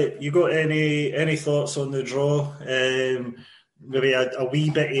quiet, you got any thoughts on the draw? Maybe a wee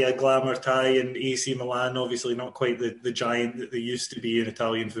bit of a glamour tie in AC Milan, obviously not quite the giant that they used to be in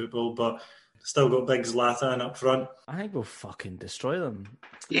Italian football, but still got big Zlatan up front. I think we'll fucking destroy them.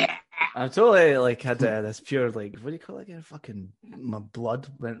 Yeah. I've totally had this pure what do you call it again? Fucking my blood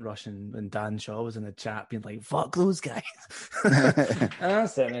went rushing when Dan Shaw was in the chat being like, "Fuck those guys." And I'm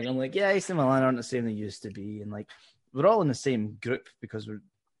sitting there, I'm like, yeah, AC Milan aren't the same they used to be, and we're all in the same group because we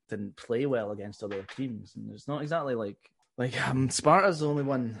didn't play well against other teams, and it's not exactly Sparta's the only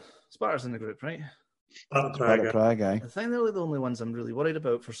one. Sparta's in the group, right? Prague, I think they're the only ones I'm really worried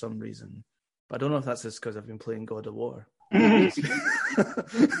about for some reason. But I don't know if that's just because I've been playing God of War. I've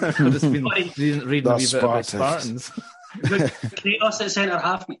just been reading a wee bit about Spartans. Kratos at centre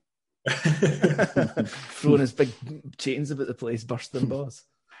half, mate. Throwing his big chains about the place, bursting balls.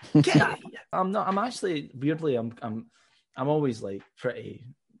 I'm actually weirdly. I'm always pretty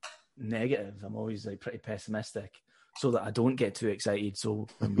negative. I'm always pretty pessimistic, so that I don't get too excited. So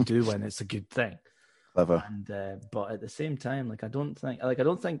when we do win, it's a good thing. Clever. And but at the same time, I don't think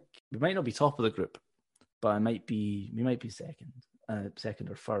we might not be top of the group, but we might be second or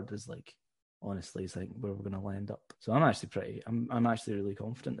third. Is honestly, it's where we're going to land up. So I'm actually really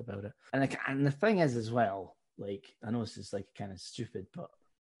confident about it. And the thing is as well, I know this is kind of stupid, but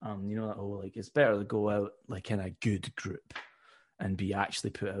that whole it's better to go out in a good group and be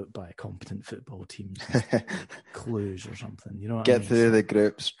actually put out by a competent football team, Cluj or something. You know what I mean? Get through the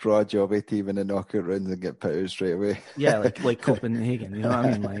groups, draw a jobby team in the knockout rounds and get put out straight away. Yeah, like Copenhagen. You know what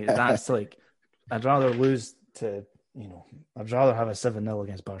I mean? That's I'd rather lose to I'd rather have a 7-0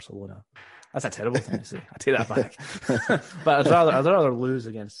 against Barcelona. That's a terrible thing to say. I take that back. But I'd rather lose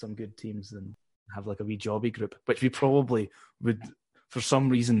against some good teams than have a wee jobby group, which we probably would. For some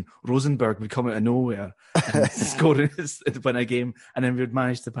reason, Rosenberg would come out of nowhere and score win a game, and then we would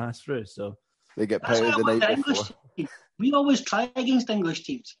manage to pass through. So they get powdered the night before. We always try against English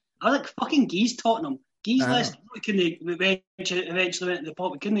teams. I was fucking Geese Tottenham. Geese last we couldn't eventually went to the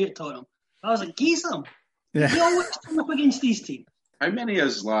pot. We couldn't get Tottenham. I was Geese them. Yeah. We always come up against these teams. How many of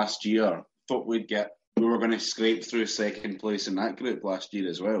us last year thought we were going to scrape through second place in that group last year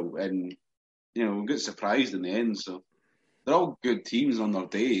as well, and we got surprised in the end. So. They're all good teams on their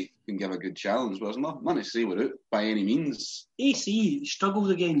day, can give a good challenge, but there's nothing to say we're out by any means. AC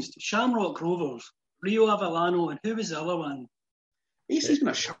struggled against Shamrock Rovers, Rio Avellano, and who was the other one? AC's been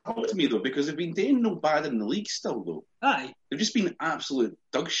a shock to me, though, because they've been doing no bad in the league still, though. Aye. They've just been absolute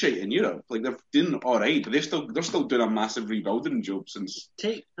dog shit in Europe. They're doing all right, but they're still doing a massive rebuilding job since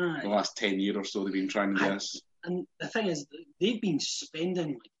the last 10 years or so they've been trying to get us. And the thing is, they've been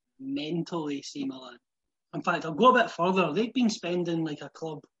spending mental AC Milan. In fact, I'll go a bit further. They've been spending a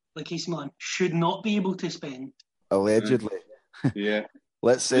club like AC Milan should not be able to spend. Allegedly. Yeah.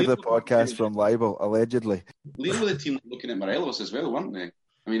 Let's save the podcast from libel. Allegedly. Lille were the team looking at Morelos as well, weren't they?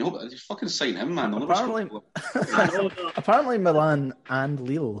 I mean, hope they fucking sign him, man. Apparently Milan and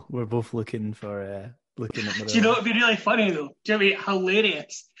Lille were both looking at Morelos. Do you know what would be really funny, though? Do you know what would be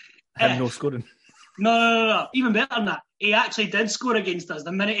hilarious? Him no scoring. No. Even better than that. He actually did score against us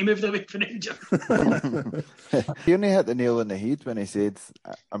the minute he moved away from Rangers. He only hit the nail on the head when he said,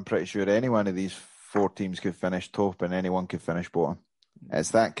 I'm pretty sure any one of these 4 teams could finish top and anyone could finish bottom.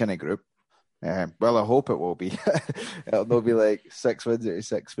 It's that kind of group. Well, I hope it will be. It'll not be 6 wins out of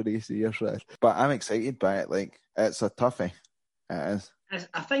 6 for AC or something. But I'm excited by it. It's a toughie. It is.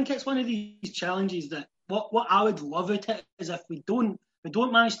 I think it's one of these challenges that what I would love at it is if we don't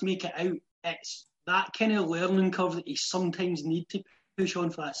manage to make it out, it's that kind of learning curve that you sometimes need to push on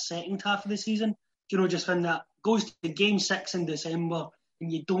for that second half of the season. Just when that goes to game 6 in December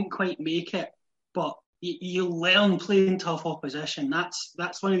and you don't quite make it, but you learn playing tough opposition.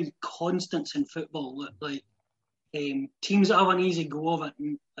 That's one of the constants in football. Teams that have an easy go of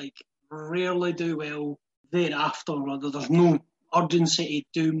it, rarely do well thereafter. Or there's no urgency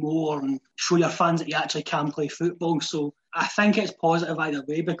to do more and show your fans that you actually can play football. So I think it's positive either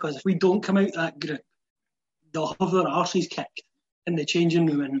way, because if we don't come out that group, they'll have their arses kicked in the changing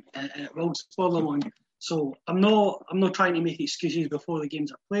room and it will spur them on. So I'm not trying to make excuses before the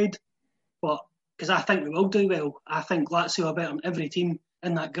games are played, but because I think we will do well. I think Lazio are better than every team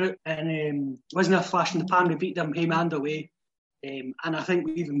in that group, and wasn't a flash in the pan. We beat them home and away, and I think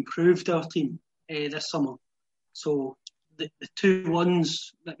we've improved our team this summer. So the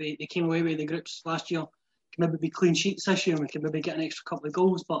 2-1s that they came away with in the groups last year can maybe be clean sheets this year, and we can maybe get an extra couple of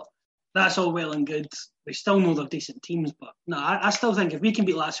goals, but that's all well and good. We still know they're decent teams, but no, I still think if we can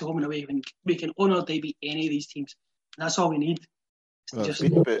beat Lazio home and away, we can on our day beat any of these teams. That's all we need. Well, it's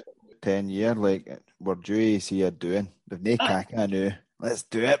been about 10 years, we're due AC are doing. They've no caca now. Let's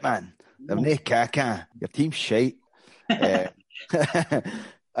do it, man. They've no caca. Your team's shite. I'm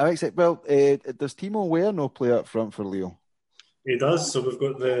excited. Well, does Timo Weah no play up front for Leo? He does. So we've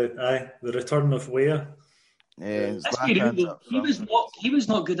got the return of Weah. He was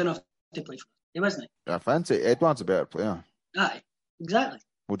not good enough to play for us. He wasn't. I fancy Edouard's a better player. Aye, exactly.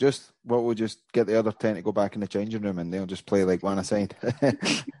 We'll just get the other 10 to go back in the changing room and they'll just play like one aside.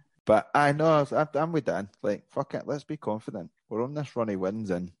 But I know I'm with Dan. Like, fuck it, let's be confident. We're on this run of wins,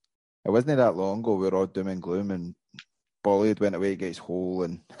 and it wasn't that long ago we were all doom and gloom, and Bollywood went away against Hull,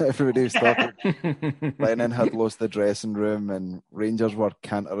 and everybody was talking. Lennon had lost the dressing room, and Rangers were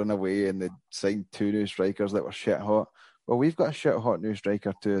cantering away, and they signed 2 new strikers that were shit hot. Well, we've got a shit hot new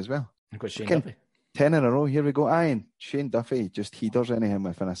striker too as well. I've got Shane Duffy. 10 in a row. Here we go. Aye, and Shane Duffy just headers into him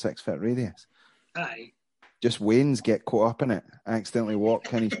within a 6-foot radius. Aye. Just Wayne's get caught up in it, accidentally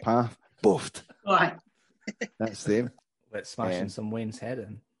walk in his path, boofed. Aye. That's them. Let's smashing some Wayne's head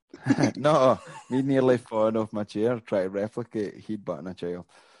in. No, me nearly falling off my chair trying to replicate headbutting a child.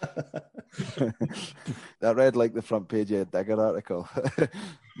 That read like the front page of a Digger article.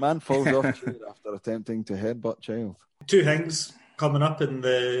 Man falls off chair after attempting to headbutt child. 2 things coming up in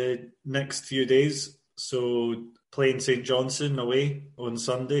the next few days. So playing St Johnstone away on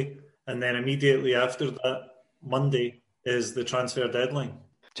Sunday, and then immediately after that, Monday, is the transfer deadline.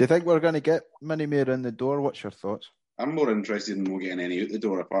 Do you think we're going to get many more in the door? What's your thoughts? I'm more interested in not getting any out the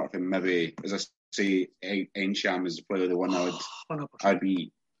door, apart from maybe, as I say, Ensham is probably the one I'd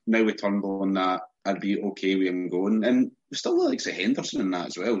be, now with Turnbull and that, I'd be okay with him going. And we still like Henderson in that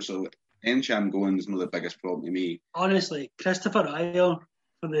as well, so Ensham going is not the biggest problem to me. Honestly, Christopher Ayer,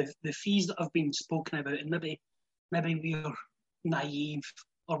 for the fees that have been spoken about, and maybe we're naive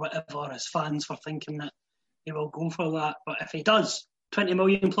or whatever as fans for thinking that he will go for that. But if he does, 20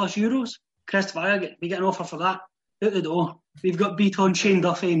 million plus euros, Christopher Ayer, we get an offer for that. Out the door. We've got Beaton, Shane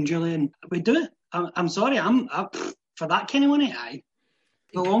Duffy and Julian. We do it. I'm sorry, I'm for that kind of money, aye.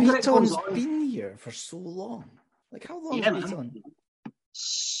 The longer it goes on, been here for so long. Like, how long has Beaton?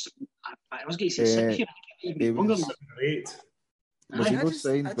 I was going to say 6 years. Even longer than 7 or 8. Was he not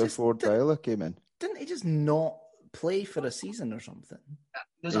signed before Tyler came in? Didn't he just not play for a season or something?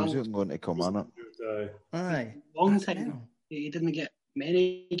 He was going to come on it. Aye. Long time. He didn't get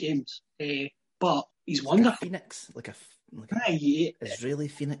many games. But he's wonderful. Phoenix, like a Israeli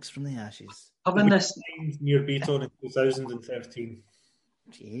phoenix from the ashes. Having this near Beaton in 2013.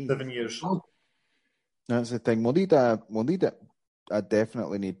 Jeez. 7 years. Oh. That's the thing. We'll need I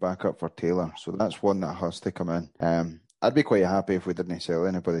definitely need backup for Taylor, so that's one that has to come in. I'd be quite happy if we didn't sell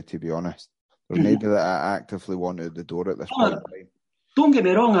anybody, to be honest. There's nobody that I actively want out the door at this point in time. Don't get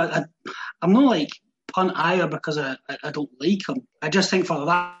me wrong, I'm not like punt Ayer because I don't like him. I just think for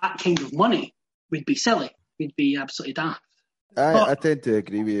that kind of money, we'd be silly. We'd be absolutely daft. I tend to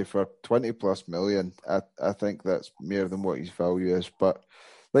agree with you. For 20 plus million, I think that's more than what his value is. But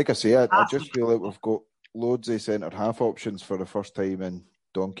like I say, I just feel like we've got loads of centre half options for the first time in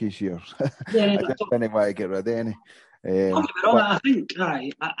donkey's years. Yeah, I just didn't want to get rid of any. Don't get me wrong, I think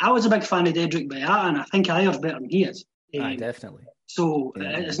I was a big fan of Dedrick Bayat, and I think Ayer's better than he is. Definitely. So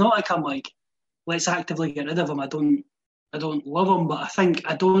it's not like I'm like, let's actively get rid of him. I don't love him, but I think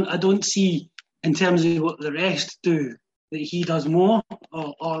I don't see in terms of what the rest do that he does more,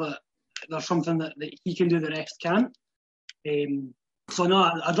 or that there's something that he can do the rest can't. So no,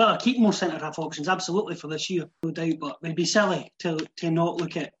 I'd rather keep more centre half options, absolutely, for this year, no doubt. But it'd be silly to not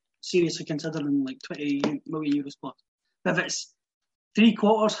look at seriously considering like 20 million euros plus. If it's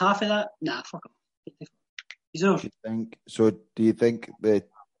 3/4, half of that, nah, fuck him. He's ours. Do you think the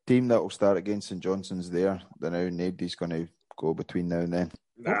team that will start against St Johnstone's there, then now nobody's going to go between now and then?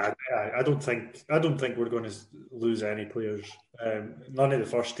 Nah, I don't think we're going to lose any players. None of the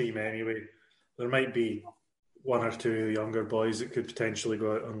first team anyway. There might be 1 or 2 younger boys that could potentially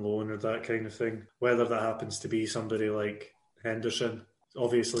go out on loan or that kind of thing. Whether that happens to be somebody like Henderson.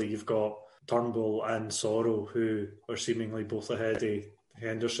 Obviously, you've got Turnbull and Sorrow, who are seemingly both ahead of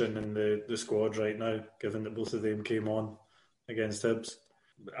Henderson in the squad right now, given that both of them came on against Hibs.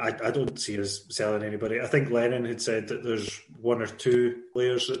 I don't see us selling anybody. I think Lennon had said that there's 1 or 2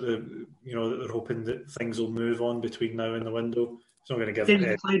 players that that they're hoping that things will move on between now and the window. It's not going to give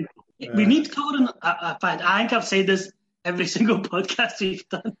them. We need covering. I think I've said this every single podcast we've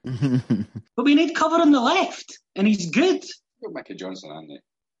done, but we need cover on the left, and he's good. Mickey Johnson, aren't they?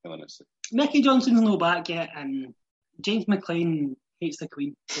 Mickey Johnson's no back yet, and James McLean hates the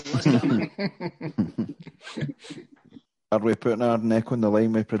Queen. So let's get him in. Are we putting our neck on the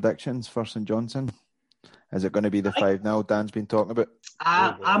line with predictions for St Johnstone? Is it going to be the 5-0 Dan's been talking about?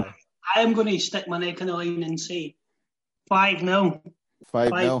 I am going to stick my neck on the line and say 5-0.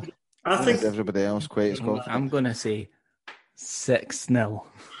 5-0. I think everybody else quite as confident. I'm going to say 6-0.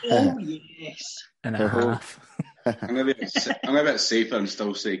 Oh, yes. And a half. I'm a bit safer and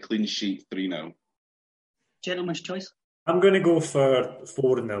still say clean sheet 3-0. Gentleman's choice. I'm going to go for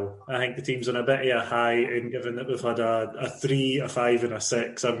 4-0. I think the team's on a bit of a high, and given that we've had a 3, a 5 and a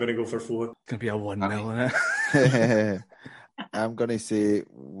 6, I'm going to go for 4. It's going to be a 1-0, isn't it? I'm going to say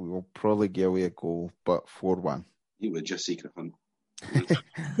we'll probably give away a goal, but 4-1. You would just secret hunt.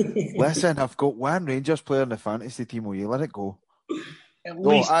 Listen, I've got one Rangers player in the fantasy team. Will you let it go?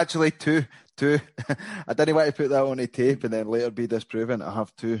 No, actually, two. I didn't want to put that on a tape and then later be disproven. I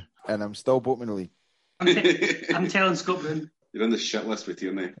have 2, and I'm still bottom of the league. I'm telling Scott Brown. You're on the shit list with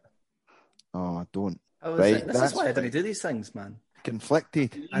your name. Oh, I don't. This is why I didn't do these things, man.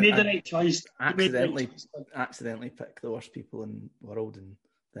 Conflicted. You made the right choice. Accidentally pick the worst people in the world, and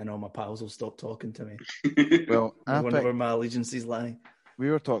then all my pals will stop talking to me. Well, I wonder where my allegiances lie.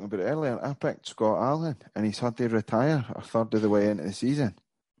 We were talking about it earlier. I picked Scott Allen, and he's had to retire a third of the way into the season.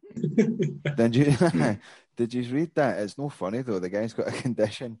 Did you read that? It's no funny though. The guy's got a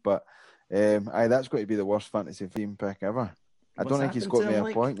condition, but that's going to be the worst fantasy team pick ever. I don't think he's got me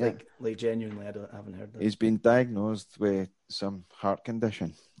a point yet. Like genuinely, I haven't heard that. He's been diagnosed with some heart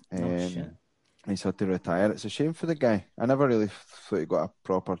condition. Shit. He's had to retire. It's a shame for the guy. I never really thought he got a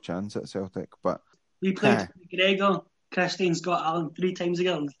proper chance at Celtic, but we played McGregor, Christian, Scott Allen 3 times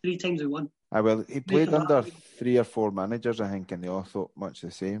ago, and 3 times we won. He played under 3 or 4 managers, I think, and they all thought much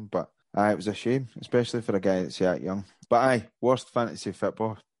the same. But it was a shame, especially for a guy that's that young. But worst fantasy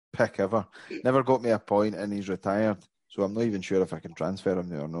football pick ever. Never got me a point, and he's retired. So I'm not even sure if I can transfer him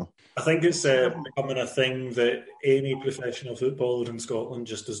there or no. I think it's becoming a thing that any professional footballer in Scotland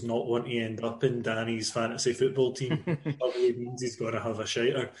just does not want to end up in Danny's fantasy football team. Probably means he's going to have a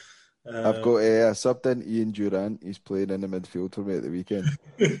shiter. I've got a subbed in Ian Durant. He's playing in the midfield for me at the weekend.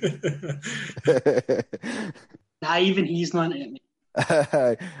 Nah, even he's not in it.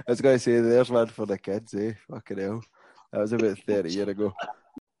 I was going to say, there's one for the kids, eh? Fucking hell. That was about 30 years ago.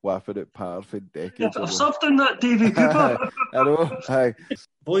 Laughing at par for decades. I've subbed in that Davy Cooper. I know.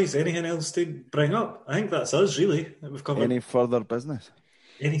 Boys, anything else to bring up? I think that's us, really. We've covered any further business?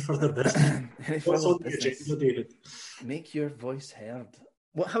 Any further business? What's on the agenda, David? Make your voice heard.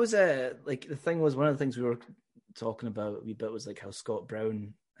 How was like the thing was, one of the things we were talking about a wee bit was like how Scott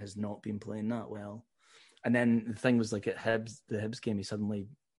Brown has not been playing that well. And then the thing was like at the Hibs game, he suddenly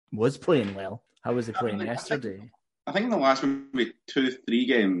was playing well. How was he playing yesterday? I think in the last maybe 2-3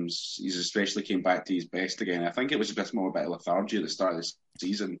 games, he's especially came back to his best again. I think it was a bit more about lethargy at the start of the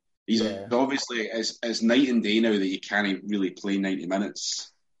season. He's obviously, it's night and day now that you can't really play 90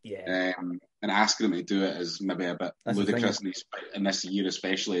 minutes. Yeah. And asking him to do it is maybe a bit ludicrous in this year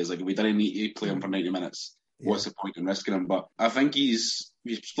especially. Is like, if we didn't need to play him for 90 minutes, what's the point in risking him? But I think he's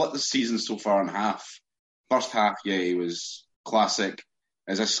split the season so far in half. First half, he was classic.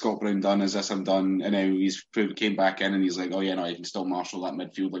 Is this Scott Brown done? Is this him done? And now he's came back in and he's like, I can still marshal that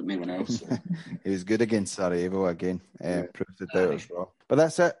midfield like no one else. He was good against Sarajevo again. Proved the doubters wrong. But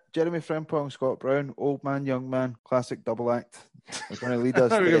that's it. Jeremy Frimpong, Scott Brown, old man, young man, classic double act. We're going to lead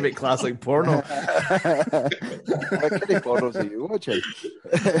us. We're going to make classic porno. What kind of pornos are you watching?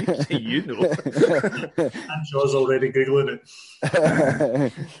 You know. I'm Joe's already Googling it.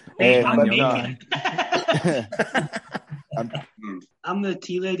 I'm the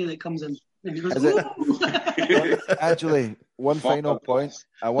tea lady that comes in. And he goes, actually, one final point.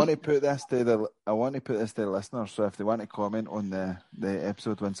 I want to put this to the listeners. So if they want to comment on the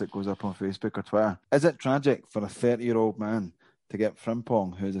episode once it goes up on Facebook or Twitter, is it tragic for a 30-year-old man to get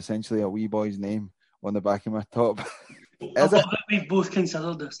Frimpong, who's essentially a wee boy's name, on the back of my top? We've both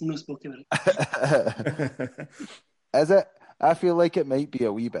considered this and no spoke about it. Is it? I feel like it might be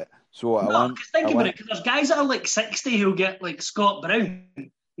a wee bit. So think about it, because there's guys that are like 60 who'll get like Scott Brown,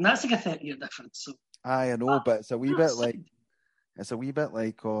 and that's like a 30-year difference. So I know, but it's a wee bit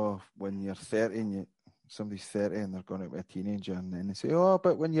like when you're 30 and somebody's 30 and they're going out with a teenager, and then they say,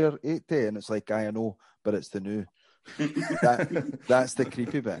 but when you're 80, and it's like, I know, but it's the new. That's the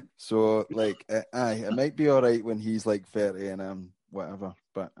creepy bit. So like, it might be all right when he's like 30 and I'm whatever,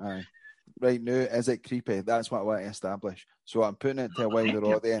 but right now, is it creepy? That's what I want to establish. So I'm putting it to a wider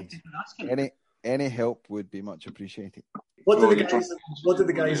audience. Any help would be much appreciated. What did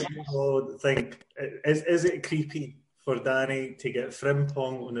the guys think? Is it creepy for Danny to get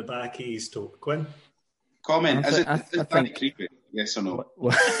Frimpong on the back of his toe? Quinn? Comment. Is Danny creepy? Yes or no?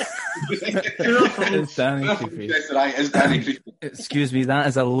 Is Danny creepy? Is Danny creepy? Excuse me, that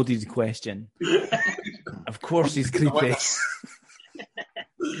is a loaded question. Of course he's creepy.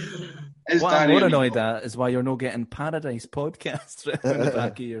 What I'm more annoyed at is why you're not getting Paradise podcasts in the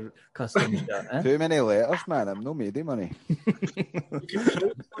back of your custom shirt. Eh? Too many letters, man. I'm no made of money.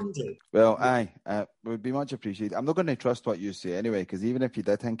 Well, it would be much appreciated. I'm not going to trust what you say anyway, because even if you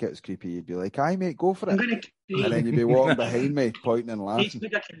did think it was creepy, you'd be like, aye, mate, go for it. And then you'd be walking behind me, pointing and laughing.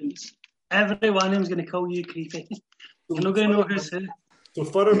 Facebook accounts. Every one of them's going to call you creepy. You're not going to know who's who. So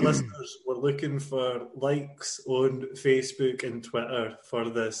for our listeners, we're looking for likes on Facebook and Twitter for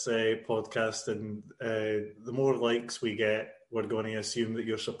this podcast, and the more likes we get, we're going to assume that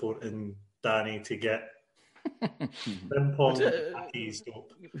you're supporting Danny to get Frimpong.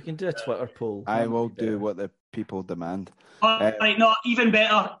 We can do a Twitter poll. I will do what the people demand. Right, no, even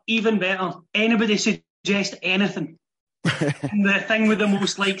better. Anybody suggest anything? And the thing with the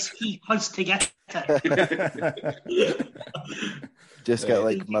most likes, he has to get it. Just get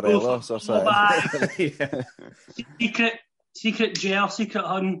like Morelos or something. Secret jail, secret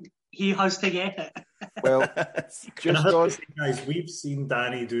hun. He has to get it. Well, just on... guys, we've seen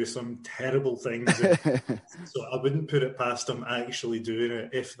Danny do some terrible things, so I wouldn't put it past him actually doing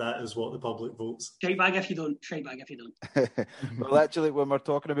it if that is what the public votes. Shite bag if you don't. Well, actually, when we're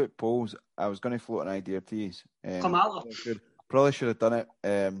talking about polls, I was going to float an idea to you. Come out. Probably should have done it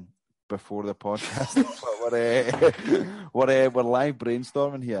before the podcast, but we're live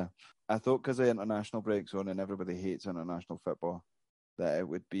brainstorming here. I thought because the international break's on and everybody hates international football, that it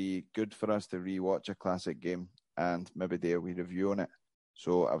would be good for us to rewatch a classic game and maybe do a wee review on it.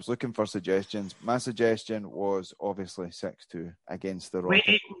 So I was looking for suggestions. My suggestion was obviously 6-2 against the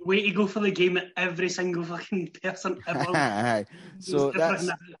Rockets. Way to go for the game at every single fucking person ever. So that's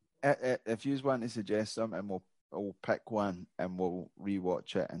if you want to suggest something, we'll pick one and we'll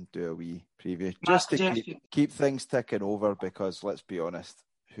rewatch it and do a wee preview. Just to keep things ticking over, because let's be honest,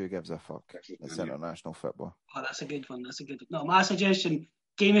 who gives a fuck? It's international football. Oh, that's a good one. No, my suggestion,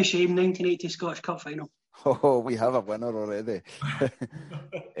 game of shame, 1980 Scottish Cup final. Oh, we have a winner already.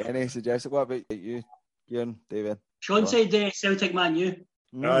 Any suggestion? What about you, Ian, David? Sean said Celtic Man U.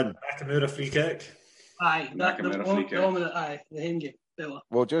 Nakamura free kick. Aye, the Henry.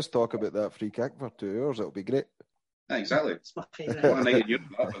 We'll just talk about that free kick for 2 hours. It'll be great. Yeah, exactly. It's my favourite.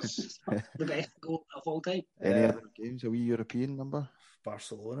 The best goal of all time. Any other games? A wee European number?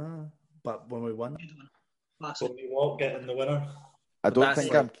 Barcelona, but when we won, Will we walk getting the winner? I don't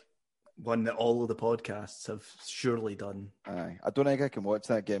think I'm one that all of the podcasts have surely done. Aye, I don't think I can watch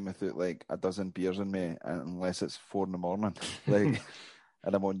that game without like a dozen beers in me, unless it's 4 a.m, like,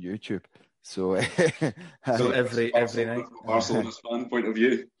 and I'm on YouTube. So every night. Barcelona's fan point of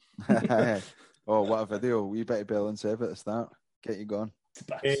view. Oh, what a video! Wee bit of Bell and Seb at the start. Get you going.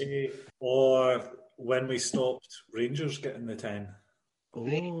 Or when we stopped Rangers getting the 10.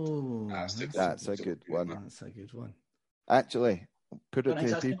 Oh, that's a good one. That's a good one. Actually, put it to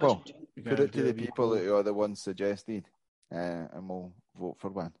the people. Put it to the people that are the ones suggested, and we'll vote for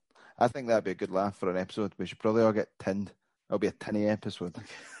one. I think that'd be a good laugh for an episode. We should probably all get tinned. It'll be a tinny episode.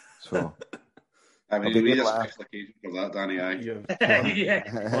 So, I mean, we need a special occasion for that, Danny.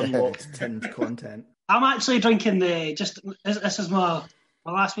 Unlocked tinned content. I'm actually drinking this is my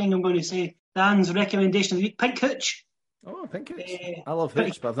last thing I'm going to say. Dan's recommendation of the week, Pink Hooch. Oh, Pink Hooch. I love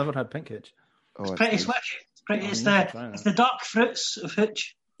Hooch, but I've never had Pink Hooch. It's pretty swish. It's the dark fruits of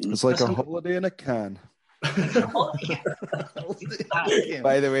Hooch. It's like a holiday in a can. By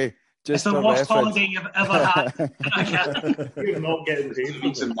the way, just it's the worst holiday you've ever had. You're not getting paid.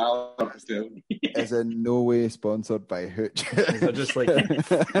 Is in no way sponsored by Hooch. They're just like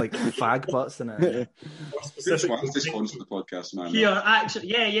fag butts in it. Hooch wants to sponsor the podcast, man. Here, actually,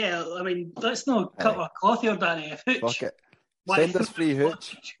 yeah. I mean, let's not cut our cloth here, Danny. Hooch. Fuck it. Send us free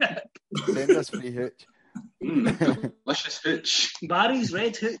Hooch. Send us free Hooch. Delicious Hooch. Barry's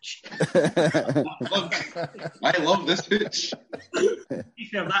red Hooch. I love this Hooch.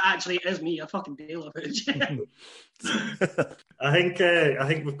 That actually is me. I fucking do love Hooch. I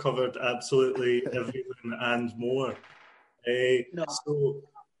think we've covered absolutely everything and more. So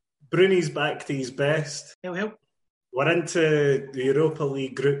Bruni's back to his best. Hail. We're into the Europa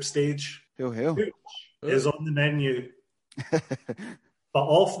League group stage. Hail. Hooch is on the menu. But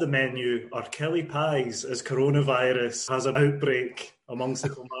off the menu are Kelly Pies as coronavirus has an outbreak amongst the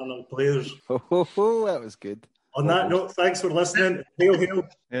Kilmarnock players. Oh, that was good. On that note, thanks for listening. Hail. Hail.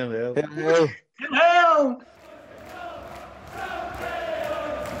 Hail. Hail.